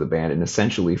passion for the band, and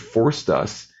essentially forced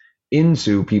us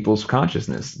into people's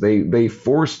consciousness. They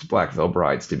forced Black Veil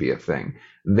Brides to be a thing.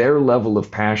 Their level of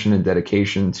passion and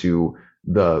dedication to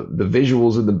the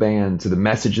visuals of the band, to the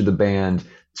message of the band,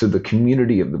 to the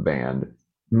community of the band,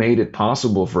 made it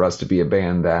possible for us to be a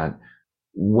band that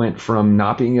went from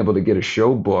not being able to get a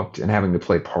show booked and having to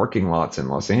play parking lots in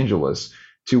Los Angeles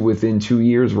to within 2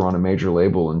 years we're on a major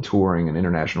label and touring and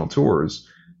international tours.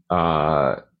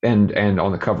 And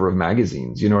on the cover of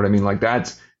magazines, you know what I mean? Like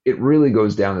it really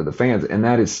goes down to the fans, and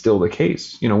that is still the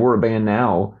case. We're a band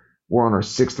now, we're on our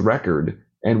 6th record,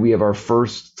 and we have our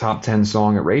first top 10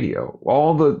 song at radio.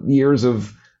 All the years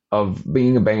of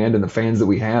being a band and the fans that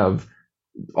we have,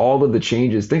 all of the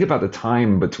changes, think about the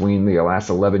time between the last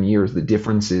 11 years, the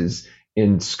differences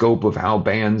in scope of how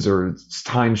bands or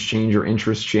times change or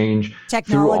interests change.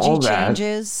 Technology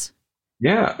changes.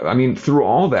 Yeah. I mean, through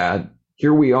all that,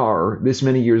 here we are this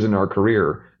many years in our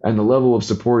career, and the level of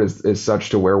support is such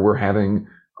to where we're having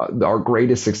our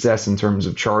greatest success in terms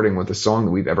of charting with a song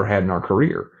that we've ever had in our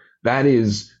career. That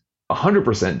is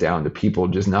 100% down to people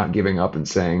just not giving up and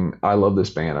saying, I love this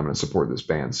band, I'm going to support this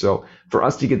band. So for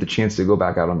us to get the chance to go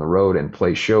back out on the road and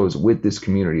play shows with this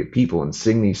community of people and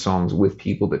sing these songs with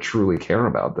people that truly care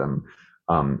about them,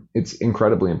 it's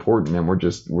incredibly important, and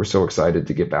we're so excited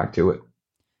to get back to it.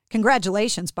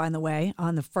 Congratulations, by the way,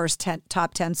 on the first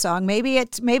top 10 song. Maybe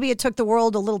it took the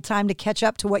world a little time to catch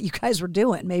up to what you guys were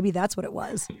doing. Maybe that's what it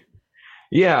was.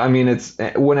 Yeah, I mean, it's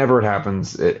whenever it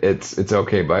happens, it's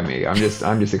okay by me. I'm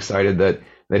just excited that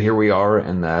here we are,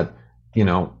 and that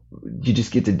you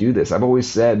just get to do this. I've always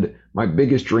said my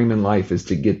biggest dream in life is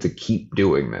to get to keep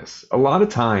doing this. A lot of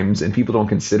times, and people don't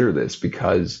consider this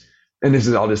because, and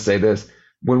I'll just say this,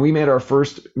 when we made our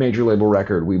first major label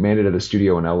record, we made it at a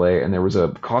studio in LA, and there was a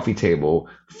coffee table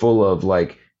full of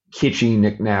like kitschy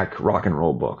knick-knack rock and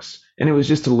roll books. And it was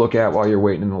just to look at while you're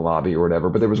waiting in the lobby or whatever.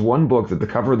 But there was one book that the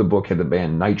cover of the book had the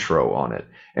band Nitro on it.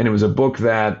 And it was a book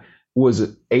that was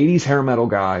 80s hair metal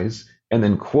guys and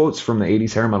then quotes from the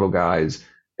 80s hair metal guys.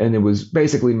 And it was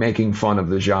basically making fun of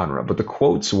the genre. But the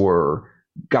quotes were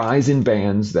guys in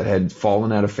bands that had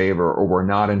fallen out of favor or were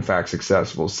not in fact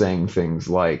successful saying things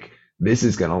like, this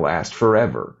is going to last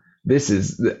forever.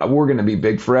 We're going to be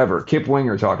big forever. Kip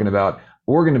Winger talking about,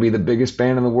 we're going to be the biggest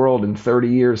band in the world in 30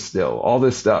 years still, all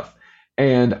this stuff.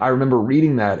 And I remember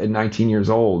reading that at 19 years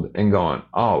old and going,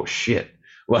 oh shit.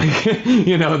 Like,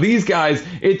 these guys,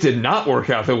 it did not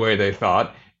work out the way they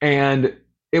thought. And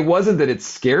it wasn't that it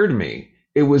scared me.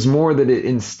 It was more that it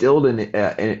instilled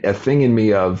a thing in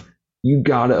me of, you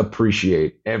got to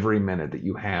appreciate every minute that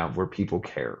you have where people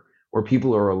care, where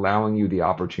people are allowing you the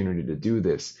opportunity to do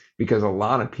this, because a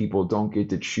lot of people don't get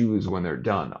to choose when they're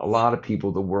done. A lot of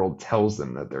people, the world tells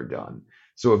them that they're done.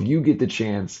 So if you get the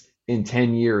chance in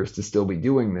 10 years to still be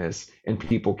doing this and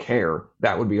people care,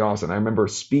 that would be awesome. I remember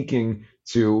speaking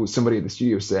to somebody at the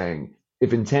studio saying,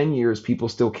 if in 10 years people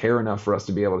still care enough for us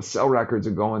to be able to sell records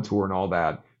and go on tour and all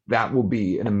that, that will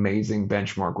be an amazing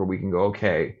benchmark where we can go,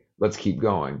 okay, let's keep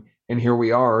going. And here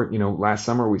we are, last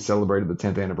summer we celebrated the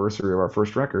 10th anniversary of our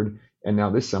first record. And now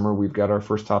this summer we've got our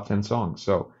first top 10 songs.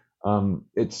 So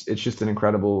it's just an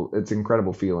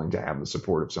incredible feeling to have the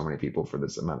support of so many people for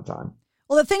this amount of time.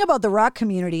 Well, the thing about the rock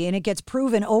community, and it gets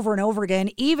proven over and over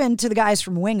again, even to the guys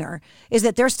from Winger, is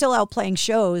that they're still out playing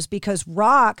shows because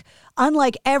rock,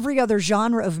 unlike every other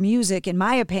genre of music, in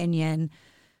my opinion,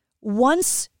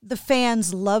 once the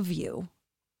fans love you,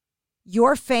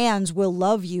 your fans will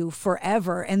love you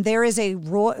forever. And there is a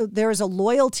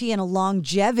loyalty and a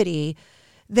longevity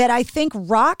that I think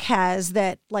rock has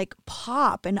that like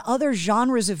pop and other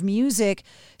genres of music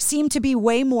seem to be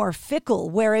way more fickle.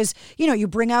 Whereas, you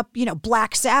bring up,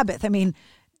 Black Sabbath. I mean,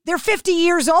 they're 50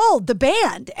 years old, the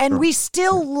band, and we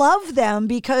still love them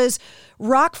because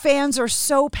rock fans are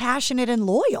so passionate and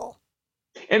loyal.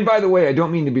 And by the way, I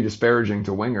don't mean to be disparaging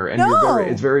to Winger. And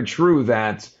it's very true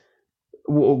that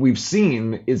what we've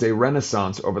seen is a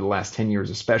renaissance over the last 10 years,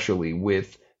 especially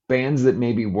with bands that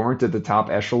maybe weren't at the top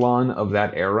echelon of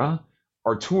that era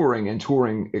are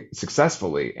touring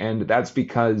successfully. And that's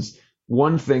because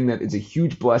one thing that is a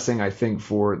huge blessing, I think,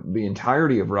 for the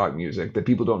entirety of rock music that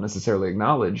people don't necessarily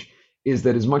acknowledge is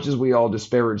that as much as we all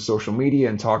disparage social media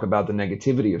and talk about the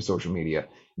negativity of social media,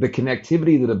 the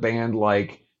connectivity that a band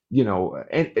like,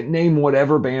 name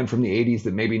whatever band from the 80s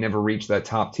that maybe never reached that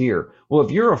top tier. Well,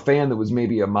 if you're a fan that was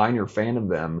maybe a minor fan of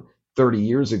them 30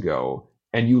 years ago,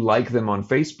 and you like them on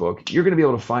Facebook, you're going to be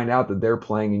able to find out that they're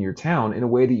playing in your town in a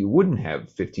way that you wouldn't have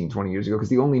 15, 20 years ago, because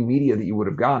the only media that you would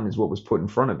have gotten is what was put in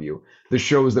front of you, the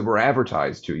shows that were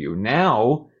advertised to you.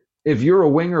 Now, if you're a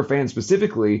Winger fan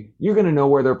specifically, you're going to know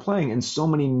where they're playing. And so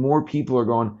many more people are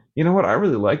going, you know what, I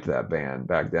really liked that band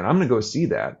back then. I'm going to go see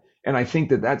that. And I think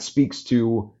that speaks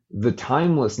to the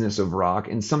timelessness of rock.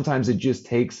 And sometimes it just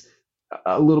takes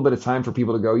a little bit of time for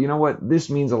people to go, you know what, this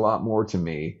means a lot more to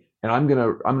me. And I'm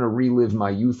gonna relive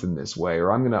my youth in this way,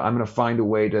 or I'm gonna find a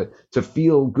way to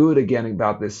feel good again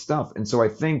about this stuff. And so I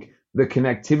think the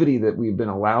connectivity that we've been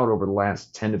allowed over the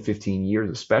last 10 to 15 years,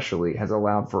 especially, has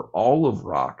allowed for all of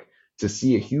rock to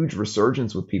see a huge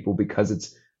resurgence with people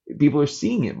because people are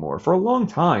seeing it more. For a long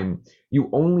time, you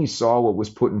only saw what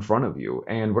was put in front of you.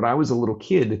 And when I was a little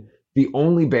kid, the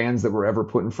only bands that were ever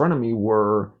put in front of me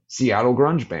were Seattle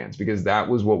grunge bands because that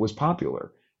was what was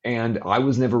popular. And I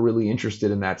was never really interested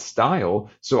in that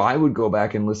style. So I would go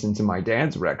back and listen to my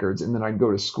dad's records, and then I'd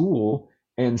go to school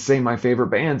and say my favorite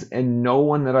bands, and no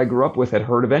one that I grew up with had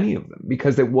heard of any of them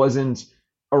because it wasn't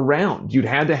around. You'd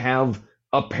had to have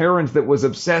a parent that was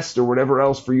obsessed or whatever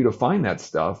else for you to find that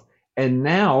stuff. And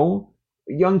now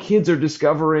young kids are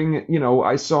discovering,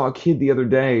 I saw a kid the other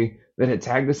day that had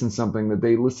tagged us in something that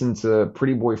they listened to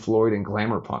Pretty Boy Floyd and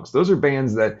Glamour Punks. Those are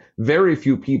bands that very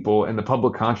few people in the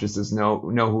public consciousness know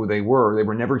who they were. They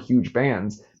were never huge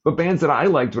bands, but bands that I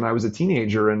liked when I was a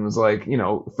teenager and was like,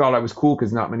 thought I was cool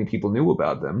because not many people knew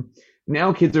about them.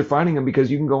 Now kids are finding them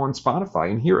because you can go on Spotify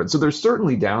and hear it. So there's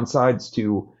certainly downsides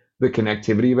to the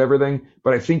connectivity of everything,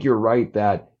 but I think you're right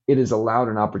that it has allowed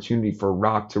an opportunity for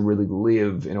rock to really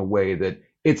live in a way that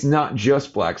it's not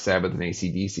just Black Sabbath and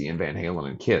AC/DC and Van Halen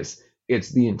and Kiss.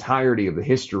 It's the entirety of the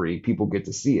history. People get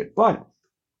to see it. But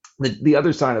the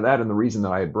other side of that, and the reason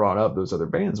that I had brought up those other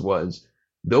bands was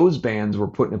those bands were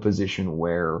put in a position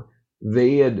where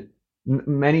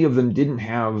many of them didn't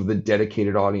have the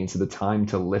dedicated audience at the time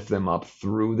to lift them up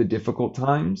through the difficult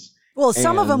times. Well,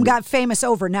 some of them got famous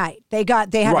overnight. They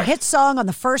had a hit song on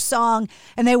the first song,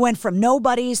 and they went from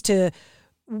nobodies to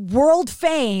world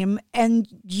fame. And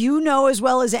you know as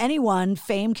well as anyone,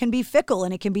 fame can be fickle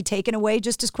and it can be taken away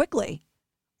just as quickly.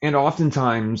 And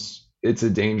oftentimes it's a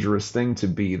dangerous thing to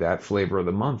be that flavor of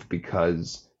the month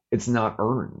because it's not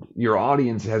earned. Your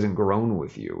audience hasn't grown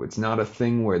with you. It's not a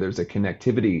thing where there's a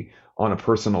connectivity on a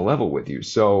personal level with you.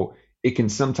 So it can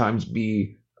sometimes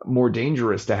be more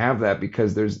dangerous to have that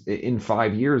because there's in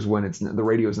 5 years when the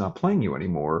radio is not playing you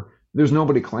anymore, there's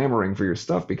nobody clamoring for your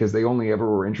stuff because they only ever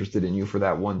were interested in you for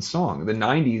that one song. The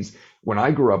 90s, when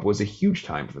I grew up, was a huge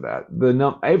time for that.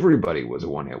 Everybody was a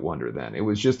one-hit wonder then. It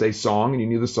was just a song and you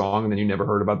knew the song and then you never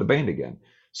heard about the band again.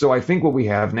 So I think what we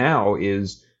have now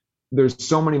is there's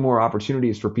so many more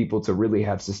opportunities for people to really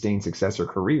have sustained success or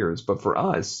careers. But for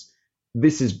us,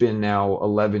 this has been now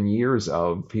 11 years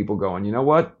of people going, you know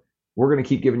what? We're going to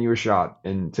keep giving you a shot.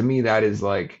 And to me, that is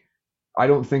like, I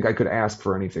don't think I could ask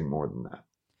for anything more than that.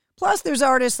 Plus, there's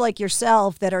artists like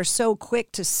yourself that are so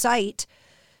quick to cite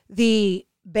the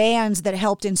bands that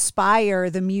helped inspire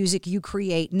the music you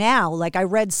create now. Like I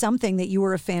read something that you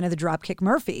were a fan of the Dropkick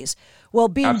Murphys. Well,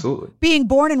 being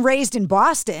born and raised in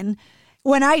Boston,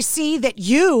 when I see that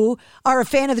you are a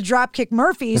fan of the Dropkick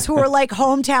Murphys, who are like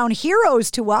hometown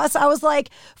heroes to us, I was like,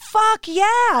 fuck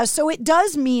yeah. So it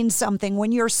does mean something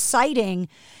when you're citing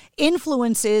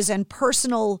influences and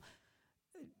personal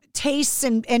tastes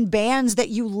and bands that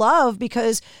you love,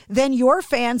 because then your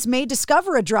fans may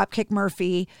discover a Dropkick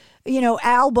Murphy,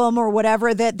 album or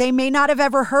whatever that they may not have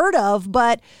ever heard of,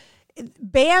 but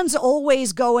bands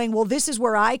always going, well, this is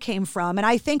where I came from. And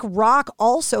I think rock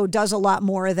also does a lot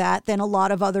more of that than a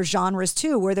lot of other genres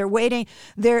too, where they're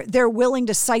willing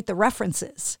to cite the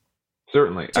references.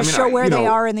 Certainly. To show where they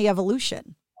are in the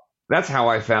evolution. That's how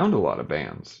I found a lot of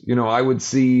bands. I would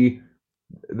see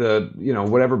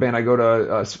whatever band I go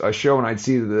to a show and I'd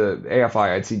see the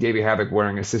AFI, I'd see Davey Havok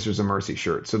wearing a Sisters of Mercy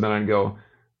shirt. So then I'd go,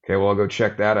 okay, well, I'll go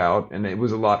check that out. And it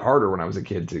was a lot harder when I was a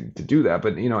kid to do that.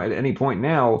 But, at any point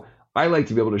now, I like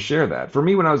to be able to share that. For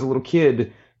me, when I was a little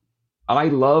kid, I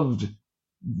loved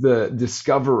the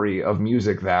discovery of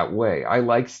music that way. I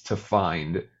liked to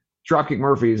find Dropkick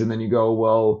Murphys, and then you go,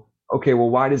 well, okay, well,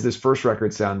 why does this first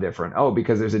record sound different? Oh,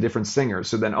 because there's a different singer.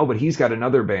 So then, but he's got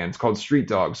another band. It's called Street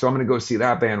Dogs. So I'm going to go see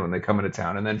that band when they come into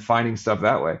town, and then finding stuff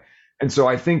that way. And so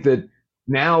I think that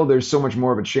now there's so much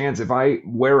more of a chance. If I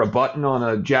wear a button on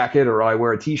a jacket, or I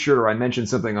wear a t-shirt, or I mention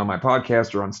something on my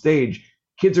podcast or on stage,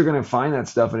 kids are going to find that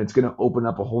stuff, and it's going to open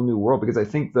up a whole new world. Because I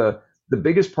think the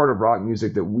biggest part of rock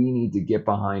music that we need to get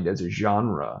behind as a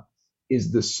genre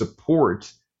is the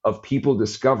support of people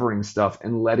discovering stuff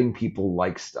and letting people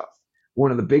like stuff. One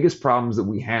of the biggest problems that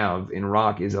we have in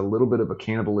rock is a little bit of a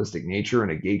cannibalistic nature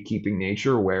and a gatekeeping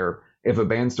nature, where if a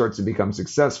band starts to become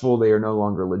successful, they are no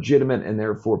longer legitimate, and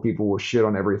therefore people will shit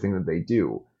on everything that they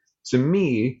do. To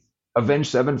me,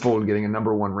 Avenged Sevenfold getting a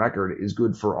 #1 record is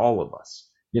good for all of us.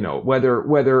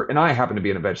 Whether, and I happen to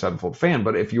be an Avenged Sevenfold fan,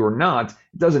 but if you're not,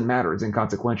 it doesn't matter. It's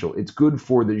inconsequential. It's good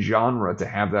for the genre to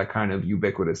have that kind of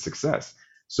ubiquitous success.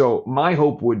 So my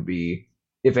hope would be,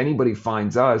 if anybody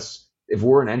finds us, if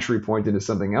we're an entry point into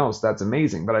something else, that's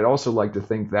amazing. But I'd also like to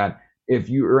think that if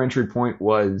your entry point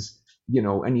was,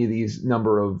 any of these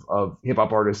number of hip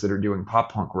hop artists that are doing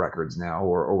pop punk records now,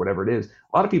 or whatever it is,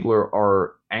 a lot of people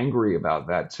are angry about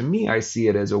that. To me, I see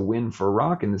it as a win for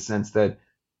rock, in the sense that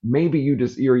maybe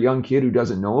you're a young kid who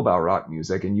doesn't know about rock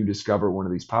music, and you discover one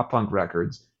of these pop punk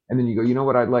records, and then you go, you know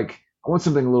what, I want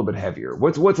something a little bit heavier.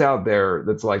 What's out there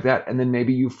that's like that? And then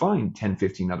maybe you find 10,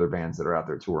 15 other bands that are out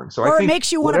there touring. So I think it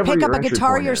makes you want to pick up a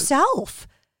guitar yourself.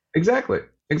 Exactly.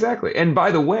 And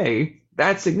by the way,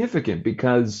 that's significant,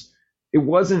 because it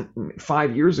wasn't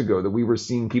 5 years ago that we were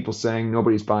seeing people saying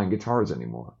nobody's buying guitars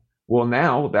anymore. Well,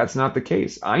 now that's not the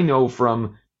case. I know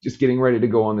from just getting ready to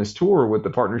go on this tour with the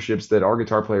partnerships that our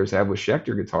guitar players have with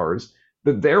Schecter Guitars,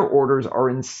 that their orders are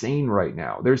insane right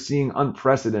now. They're seeing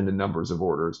unprecedented numbers of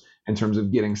orders in terms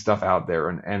of getting stuff out there,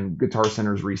 and Guitar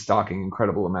Center's restocking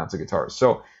incredible amounts of guitars.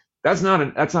 So that's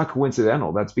not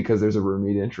coincidental. That's because there's a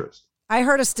renewed interest. I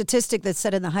heard a statistic that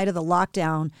said in the height of the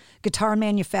lockdown, guitar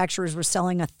manufacturers were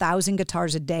selling 1,000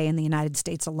 guitars a day in the United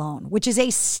States alone, which is a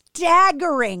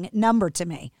staggering number to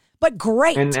me, but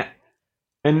great.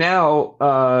 And now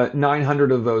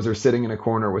 900 of those are sitting in a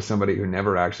corner with somebody who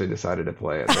never actually decided to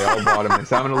play it. They all bought them and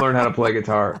said, I'm going to learn how to play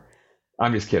guitar.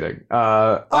 I'm just kidding.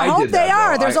 I hope they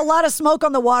are. There's a lot of smoke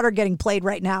on the water getting played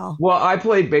right now. Well, I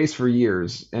played bass for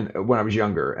years and when I was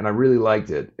younger, and I really liked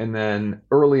it. And then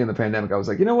early in the pandemic, I was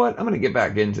like, you know what? I'm going to get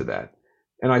back into that.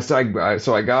 And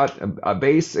so I got a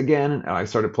bass again, and I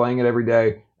started playing it every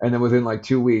day. And then within like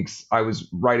 2 weeks, I was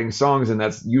writing songs, and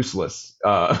that's useless. You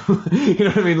know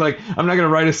what I mean? Like, I'm not going to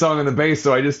write a song on the bass,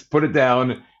 so I just put it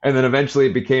down. And then eventually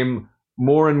it became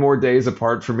more and more days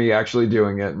apart from me actually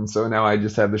doing it. And so now I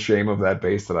just have the shame of that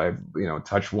bass that I've,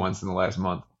 touched once in the last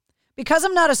month. Because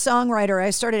I'm not a songwriter, I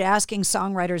started asking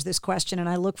songwriters this question, and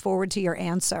I look forward to your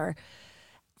answer.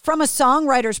 From a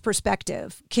songwriter's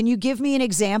perspective, can you give me an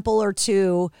example or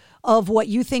two of what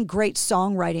you think great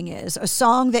songwriting is? A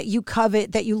song that you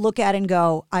covet, that you look at and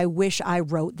go, I wish I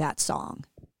wrote that song.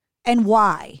 And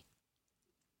why?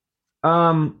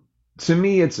 To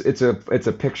me, it's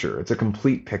a picture. It's a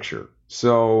complete picture.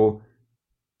 So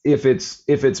if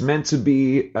it's meant to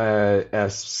be a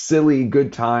silly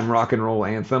good time rock and roll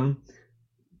anthem,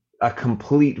 a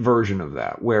complete version of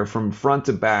that, where from front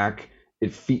to back,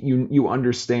 you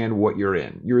understand what you're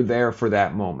in. You're there for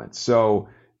that moment. So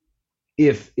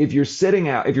if you're setting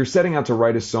out to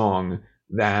write a song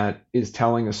that is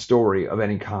telling a story of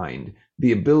any kind,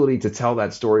 the ability to tell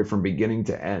that story from beginning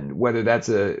to end, whether that's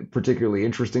a particularly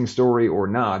interesting story or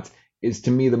not, is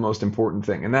to me the most important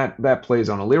thing. And that plays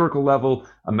on a lyrical level,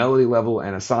 a melody level,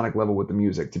 and a sonic level with the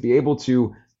music. To be able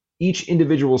to, each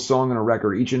individual song on a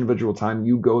record, each individual time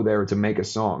you go there to make a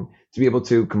song, to be able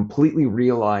to completely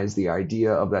realize the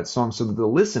idea of that song so that the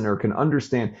listener can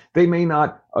understand. They may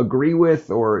not agree with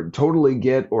or totally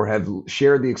get or have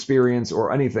shared the experience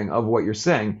or anything of what you're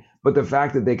saying, but the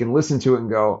fact that they can listen to it and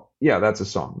go, yeah, that's a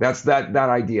song. That's that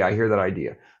idea. I hear that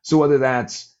idea. So whether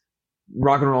that's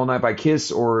Rock and Roll Night by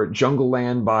Kiss or Jungle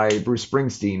Land by Bruce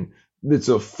Springsteen, it's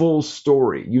a full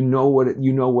story. You know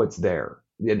what's there.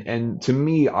 And to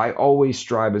me, I always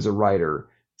strive as a writer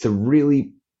to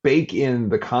really bake in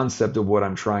the concept of what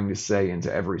I'm trying to say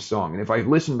into every song. And if I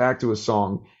listen back to a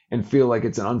song and feel like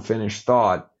it's an unfinished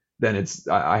thought, then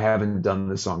I haven't done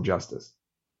the song justice.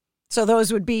 So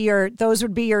those would be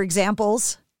your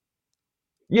examples.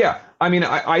 Yeah, I mean,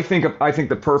 I think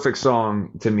the perfect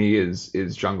song to me is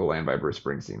Jungle Land by Bruce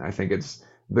Springsteen. I think it's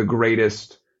the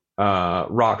greatest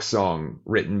rock song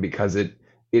written because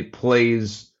it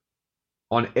plays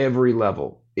on every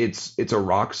level. It's a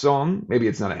rock song. Maybe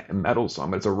it's not a metal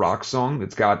song, but it's a rock song.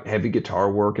 It's got heavy guitar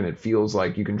work, and it feels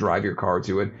like you can drive your car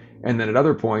to it. And then at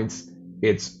other points,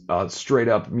 it's straight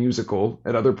up musical.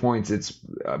 At other points, it's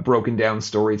broken down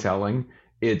storytelling.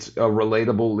 It's a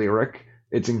relatable lyric.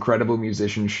 It's incredible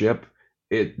musicianship.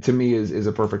 It, to me, is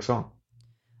a perfect song.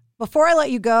 Before I let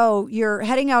you go, you're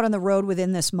heading out on the road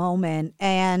within this moment.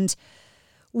 And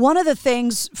one of the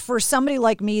things for somebody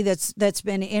like me that's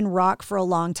been in rock for a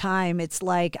long time, it's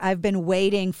like I've been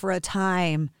waiting for a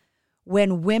time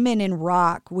when women in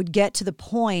rock would get to the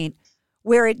point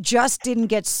where it just didn't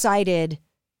get cited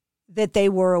that they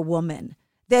were a woman.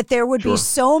 That there would be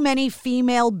so many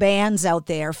female bands out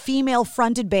there,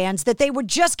 female-fronted bands, that they would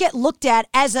just get looked at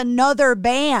as another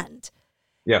band.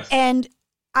 Yes. And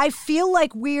I feel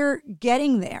like we're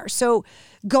getting there. So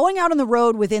going out on the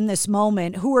road within this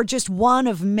moment, who are just one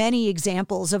of many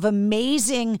examples of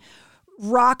amazing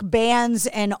rock bands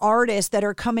and artists that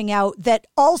are coming out that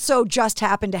also just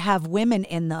happen to have women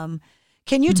in them.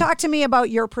 Can you talk to me about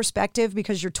your perspective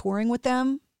because you're touring with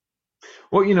them?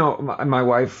 Well, my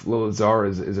wife, Lilith Czar,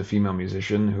 is a female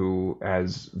musician who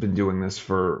has been doing this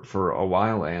for a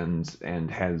while and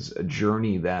has a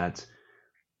journey that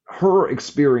her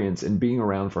experience and being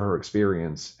around for her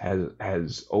experience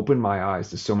has opened my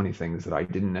eyes to so many things that I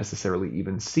didn't necessarily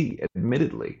even see,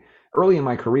 admittedly. Early in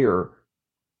my career,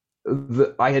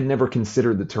 I had never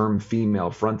considered the term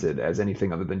female fronted as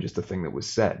anything other than just a thing that was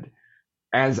said.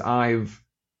 As I've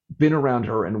been around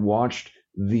her and watched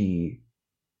the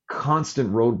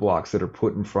constant roadblocks that are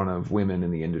put in front of women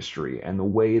in the industry and the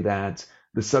way that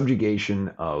the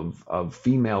subjugation of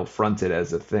female fronted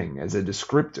as a thing, as a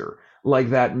descriptor, like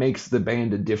that makes the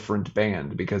band a different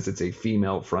band because it's a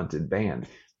female fronted band.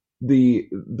 The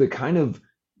kind of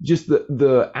just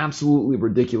the absolutely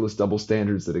ridiculous double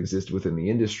standards that exist within the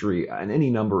industry and any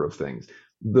number of things,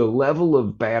 the level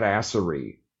of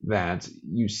badassery that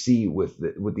you see with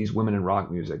these women in rock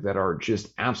music that are just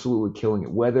absolutely killing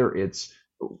it, whether it's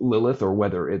Lilith or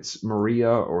whether it's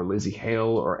Maria or Lizzie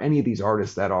Hale or any of these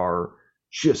artists that are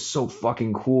just so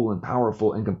fucking cool and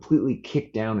powerful and completely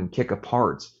kick down and kick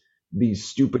apart these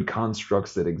stupid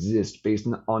constructs that exist based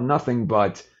on nothing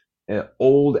but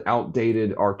old,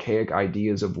 outdated, archaic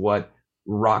ideas of what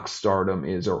rock stardom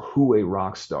is or who a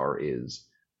rock star is.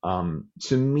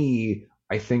 To me,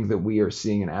 I think that we are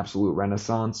seeing an absolute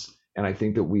renaissance, and I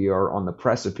think that we are on the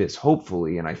precipice,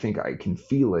 hopefully, and I think I can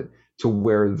feel it, to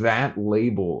where that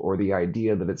label or the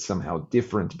idea that it's somehow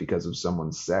different because of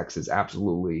someone's sex is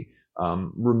absolutely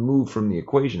removed from the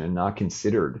equation and not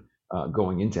considered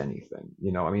going into anything.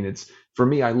 You know, I mean, it's, for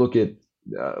me, I look at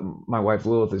my wife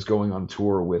Lilith is going on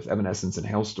tour with Evanescence and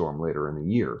Hailstorm later in the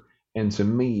year, and to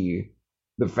me,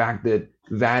 the fact that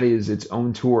that is its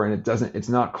own tour and it's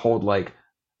not called like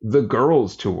the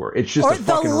girls tour, it's just or a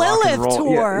fucking the rock and Lilith roll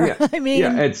tour. Yeah. I mean,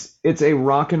 yeah, it's a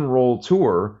rock and roll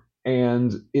tour,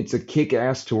 and it's a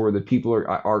kick-ass tour that people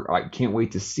are I can't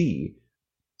wait to see.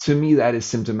 To me, that is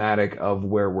symptomatic of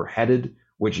where we're headed,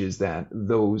 which is that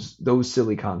those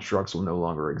silly constructs will no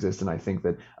longer exist. And I think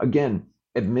that, again,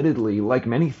 admittedly, like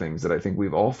many things that I think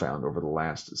we've all found over the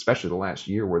last, especially the last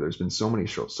year, where there's been so many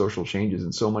social changes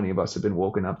and so many of us have been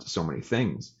woken up to so many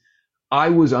things, I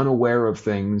was unaware of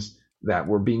things that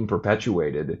were being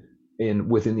perpetuated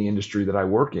within the industry that I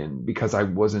work in because I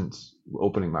wasn't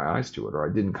opening my eyes to it, or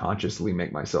I didn't consciously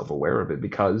make myself aware of it,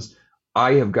 because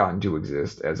I have gotten to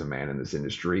exist as a man in this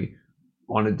industry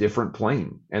on a different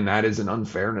plane. And that is an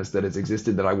unfairness that has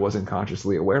existed that I wasn't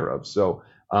consciously aware of. So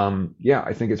yeah,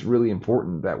 I think it's really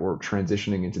important that we're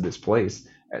transitioning into this place,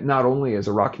 not only as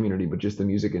a rock community, but just the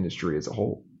music industry as a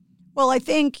whole. Well, I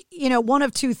think, one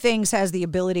of two things has the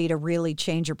ability to really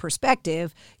change your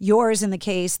perspective. Yours in the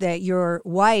case that your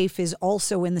wife is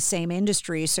also in the same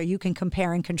industry, so you can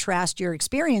compare and contrast your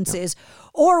experiences,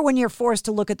 or when you're forced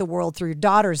to look at the world through your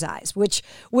daughter's eyes, which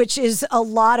is a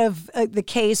lot of the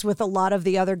case with a lot of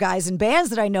the other guys in bands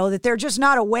that I know, that they're just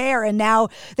not aware. And now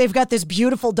they've got this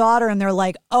beautiful daughter and they're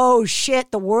like, oh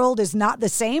shit, the world is not the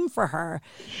same for her.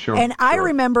 Sure, and I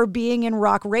remember being in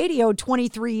rock radio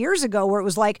 23 years ago where it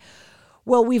was like,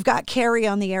 well, we've got Carrie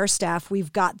on the air staff.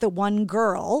 We've got the one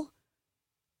girl.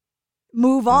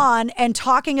 Move on. And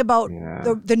talking about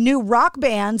the new rock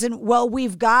bands. And, well,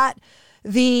 we've got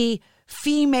the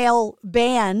female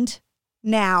band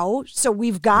now. So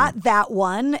we've got that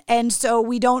one. And so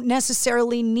we don't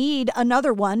necessarily need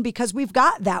another one because we've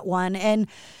got that one. And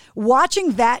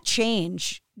watching that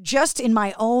change just in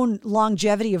my own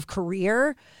longevity of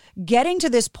career, getting to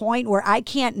this point where I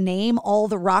can't name all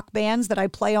the rock bands that I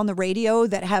play on the radio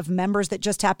that have members that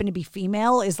just happen to be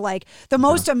female is like the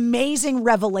most amazing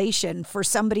revelation for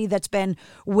somebody that's been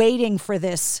waiting for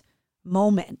this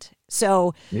moment.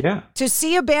 So to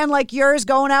see a band like yours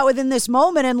going out within this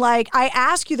moment, and like, I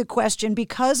ask you the question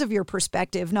because of your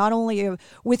perspective, not only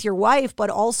with your wife, but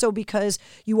also because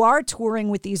you are touring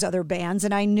with these other bands.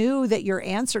 And I knew that your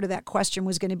answer to that question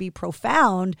was going to be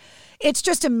profound. It's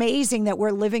just amazing that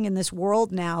we're living in this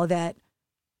world now that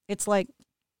it's like,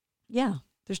 yeah,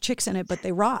 there's chicks in it, but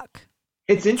they rock.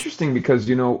 It's interesting because,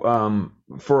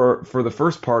 for the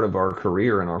first part of our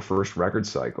career in our first record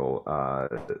cycle,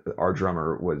 our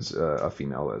drummer was a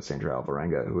female, Sandra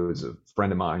Alvarenga, who is a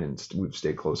friend of mine, and we've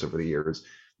stayed close over the years.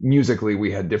 Musically,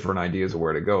 we had different ideas of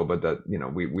where to go, but that,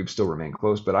 we've still remained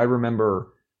close. But I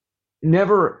remember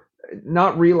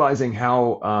not realizing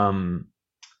how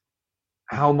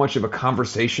much of a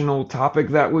conversational topic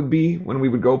that would be when we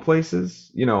would go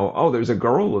places, there's a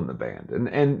girl in the band.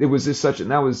 And it was just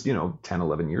and that was, 10,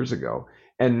 11 years ago.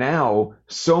 And now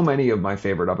so many of my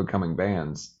favorite up and coming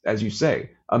bands, as you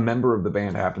say, a member of the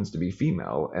band happens to be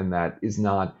female. And that is it's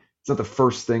not the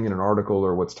first thing in an article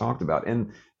or what's talked about.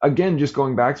 And again, just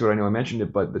going back to it, I know I mentioned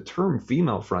it, but the term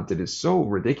female fronted is so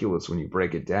ridiculous when you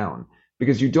break it down,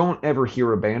 because you don't ever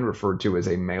hear a band referred to as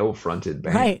a male fronted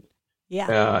band. Right.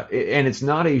 Yeah. And it's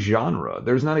not a genre.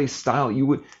 There's not a style.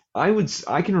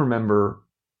 I can remember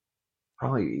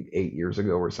probably 8 years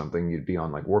ago or something, you'd be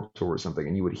on like Warped Tour or something,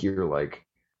 and you would hear like,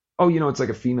 oh, it's like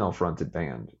a female fronted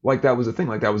band. Like that was a thing.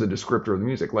 Like that was a descriptor of the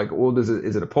music. Like, well, is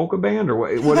it a polka band, or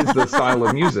what is the style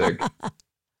of music?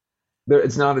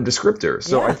 It's not a descriptor.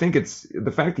 So I think it's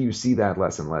the fact that you see that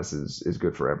less and less is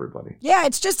good for everybody. Yeah,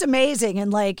 it's just amazing.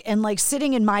 And like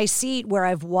sitting in my seat where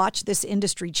I've watched this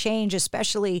industry change,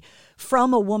 especially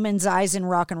from a woman's eyes in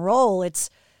rock and roll, it's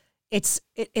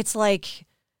like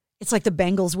the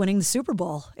Bengals winning the Super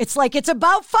Bowl. It's like, it's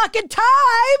about fucking time.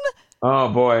 Oh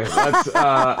boy,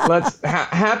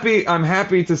 happy. I'm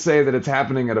happy to say that it's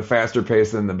happening at a faster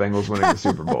pace than the Bengals winning the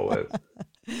Super Bowl is.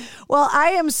 Well, I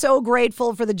am so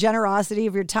grateful for the generosity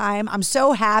of your time. I'm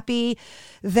so happy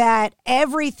that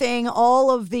everything,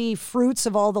 all of the fruits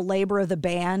of all the labor of the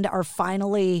band are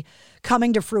finally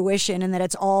coming to fruition, and that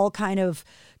it's all kind of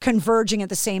converging at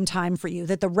the same time for you,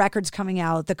 that the record's coming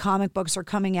out, the comic books are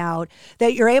coming out,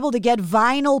 that you're able to get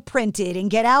vinyl printed and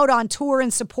get out on tour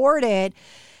and support it.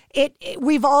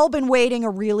 We've all been waiting a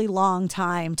really long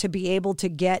time to be able to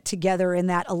get together in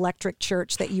that electric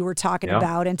church that you were talking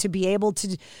about, and to be able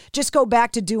to just go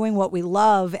back to doing what we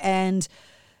love. And,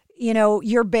 you know,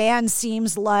 your band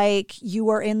seems like you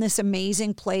are in this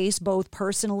amazing place, both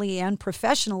personally and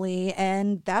professionally,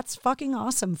 and that's fucking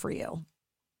awesome for you.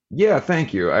 Yeah,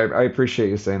 thank you. I appreciate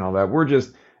you saying all that. We're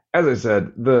just, as I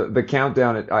said, the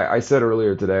countdown, I said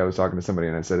earlier today, I was talking to somebody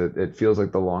and I said it feels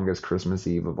like the longest Christmas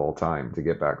Eve of all time to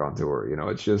get back on tour. You know,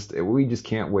 it's just, we just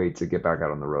can't wait to get back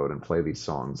out on the road and play these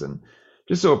songs, and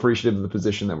just so appreciative of the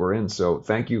position that we're in. So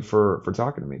thank you for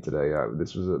talking to me today.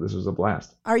 This was a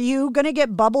blast. Are you going to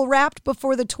get bubble wrapped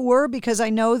before the tour? Because I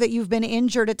know that you've been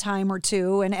injured a time or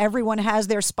two and everyone has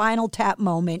their Spinal Tap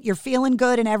moment. You're feeling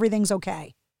good and everything's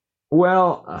okay.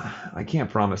 Well, I can't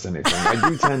promise anything.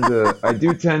 I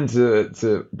do tend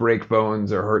to break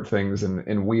bones or hurt things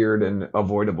in weird and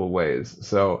avoidable ways.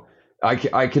 So I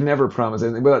can never promise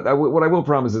anything. But what I will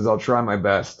promise is I'll try my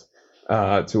best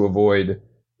to avoid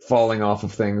falling off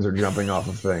of things or jumping off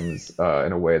of things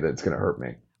in a way that's going to hurt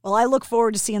me. Well, I look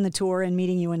forward to seeing the tour and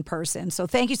meeting you in person. So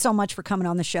thank you so much for coming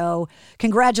on the show.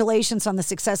 Congratulations on the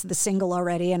success of the single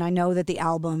already. And I know that the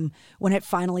album, when it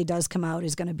finally does come out,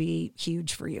 is going to be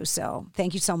huge for you. So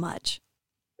thank you so much.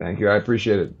 Thank you. I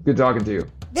appreciate it. Good talking to you.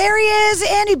 There he is,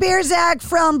 Andy Biersack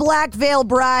from Black Veil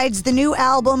Brides. The new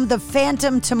album, The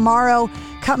Phantom Tomorrow,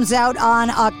 comes out on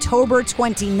October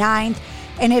 29th.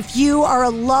 And if you are a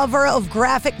lover of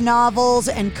graphic novels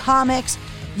and comics,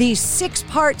 the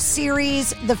 6-part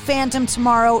series, The Phantom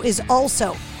Tomorrow, is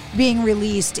also being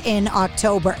released in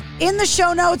October. In the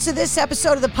show notes of this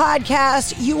episode of the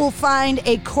podcast, you will find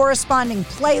a corresponding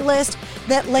playlist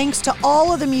that links to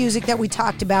all of the music that we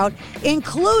talked about,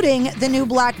 including the new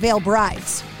Black Veil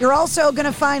Brides. You're also going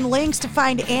to find links to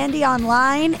find Andy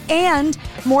online and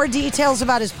more details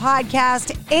about his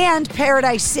podcast and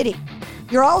Paradise City.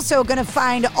 You're also going to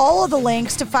find all of the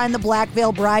links to find the Black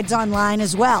Veil Brides online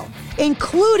as well,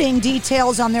 including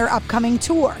details on their upcoming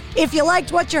tour. If you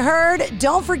liked what you heard,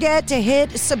 don't forget to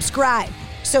hit subscribe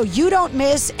so you don't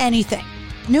miss anything.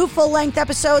 New full-length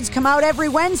episodes come out every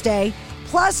Wednesday,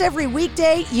 plus every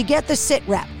weekday you get the Sit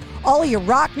Rep, all of your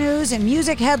rock news and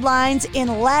music headlines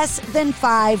in less than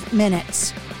 5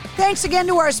 minutes. Thanks again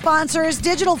to our sponsors,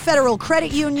 Digital Federal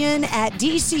Credit Union at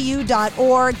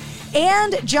dcu.org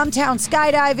and Jumptown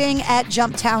Skydiving at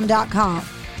jumptown.com.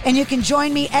 And you can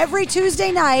join me every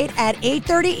Tuesday night at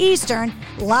 8:30 Eastern,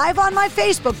 live on my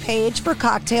Facebook page for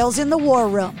Cocktails in the War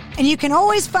Room. And you can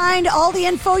always find all the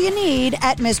info you need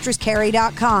at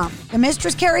MistressCarrie.com. The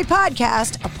Mistress Carrie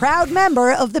Podcast, a proud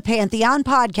member of the Pantheon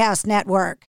Podcast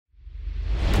Network.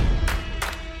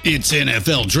 It's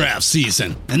NFL draft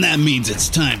season, and that means it's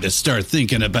time to start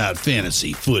thinking about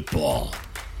fantasy football.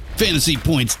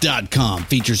 FantasyPoints.com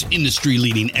features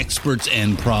industry-leading experts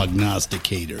and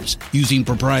prognosticators using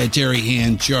proprietary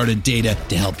hand-charted data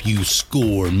to help you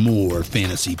score more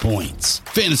fantasy points.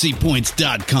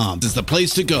 FantasyPoints.com is the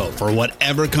place to go for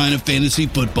whatever kind of fantasy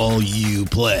football you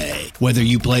play. Whether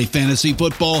you play fantasy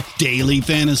football, daily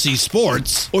fantasy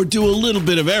sports, or do a little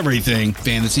bit of everything,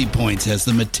 Fantasy Points has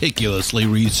the meticulously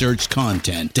researched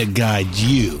content to guide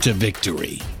you to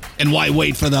victory. And why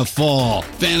wait for the fall?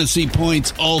 Fantasy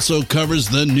Points also covers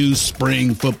the new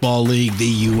spring football league,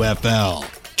 the UFL.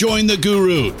 Join the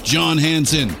guru, John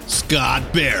Hansen,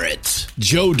 Scott Barrett,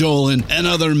 Joe Dolan, and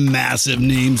other massive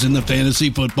names in the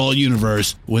fantasy football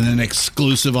universe with an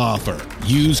exclusive offer.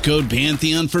 Use code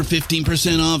Pantheon for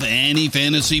 15% off any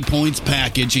Fantasy Points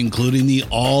package, including the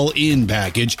all-in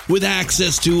package, with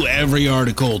access to every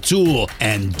article, tool,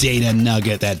 and data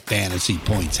nugget that Fantasy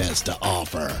Points has to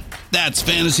offer. That's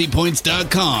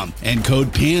FantasyPoints.com and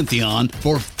code Pantheon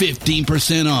for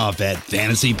 15% off at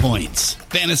Fantasy Points.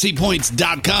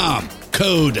 FantasyPoints.com,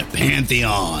 code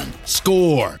Pantheon.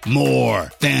 Score more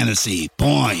fantasy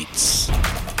points.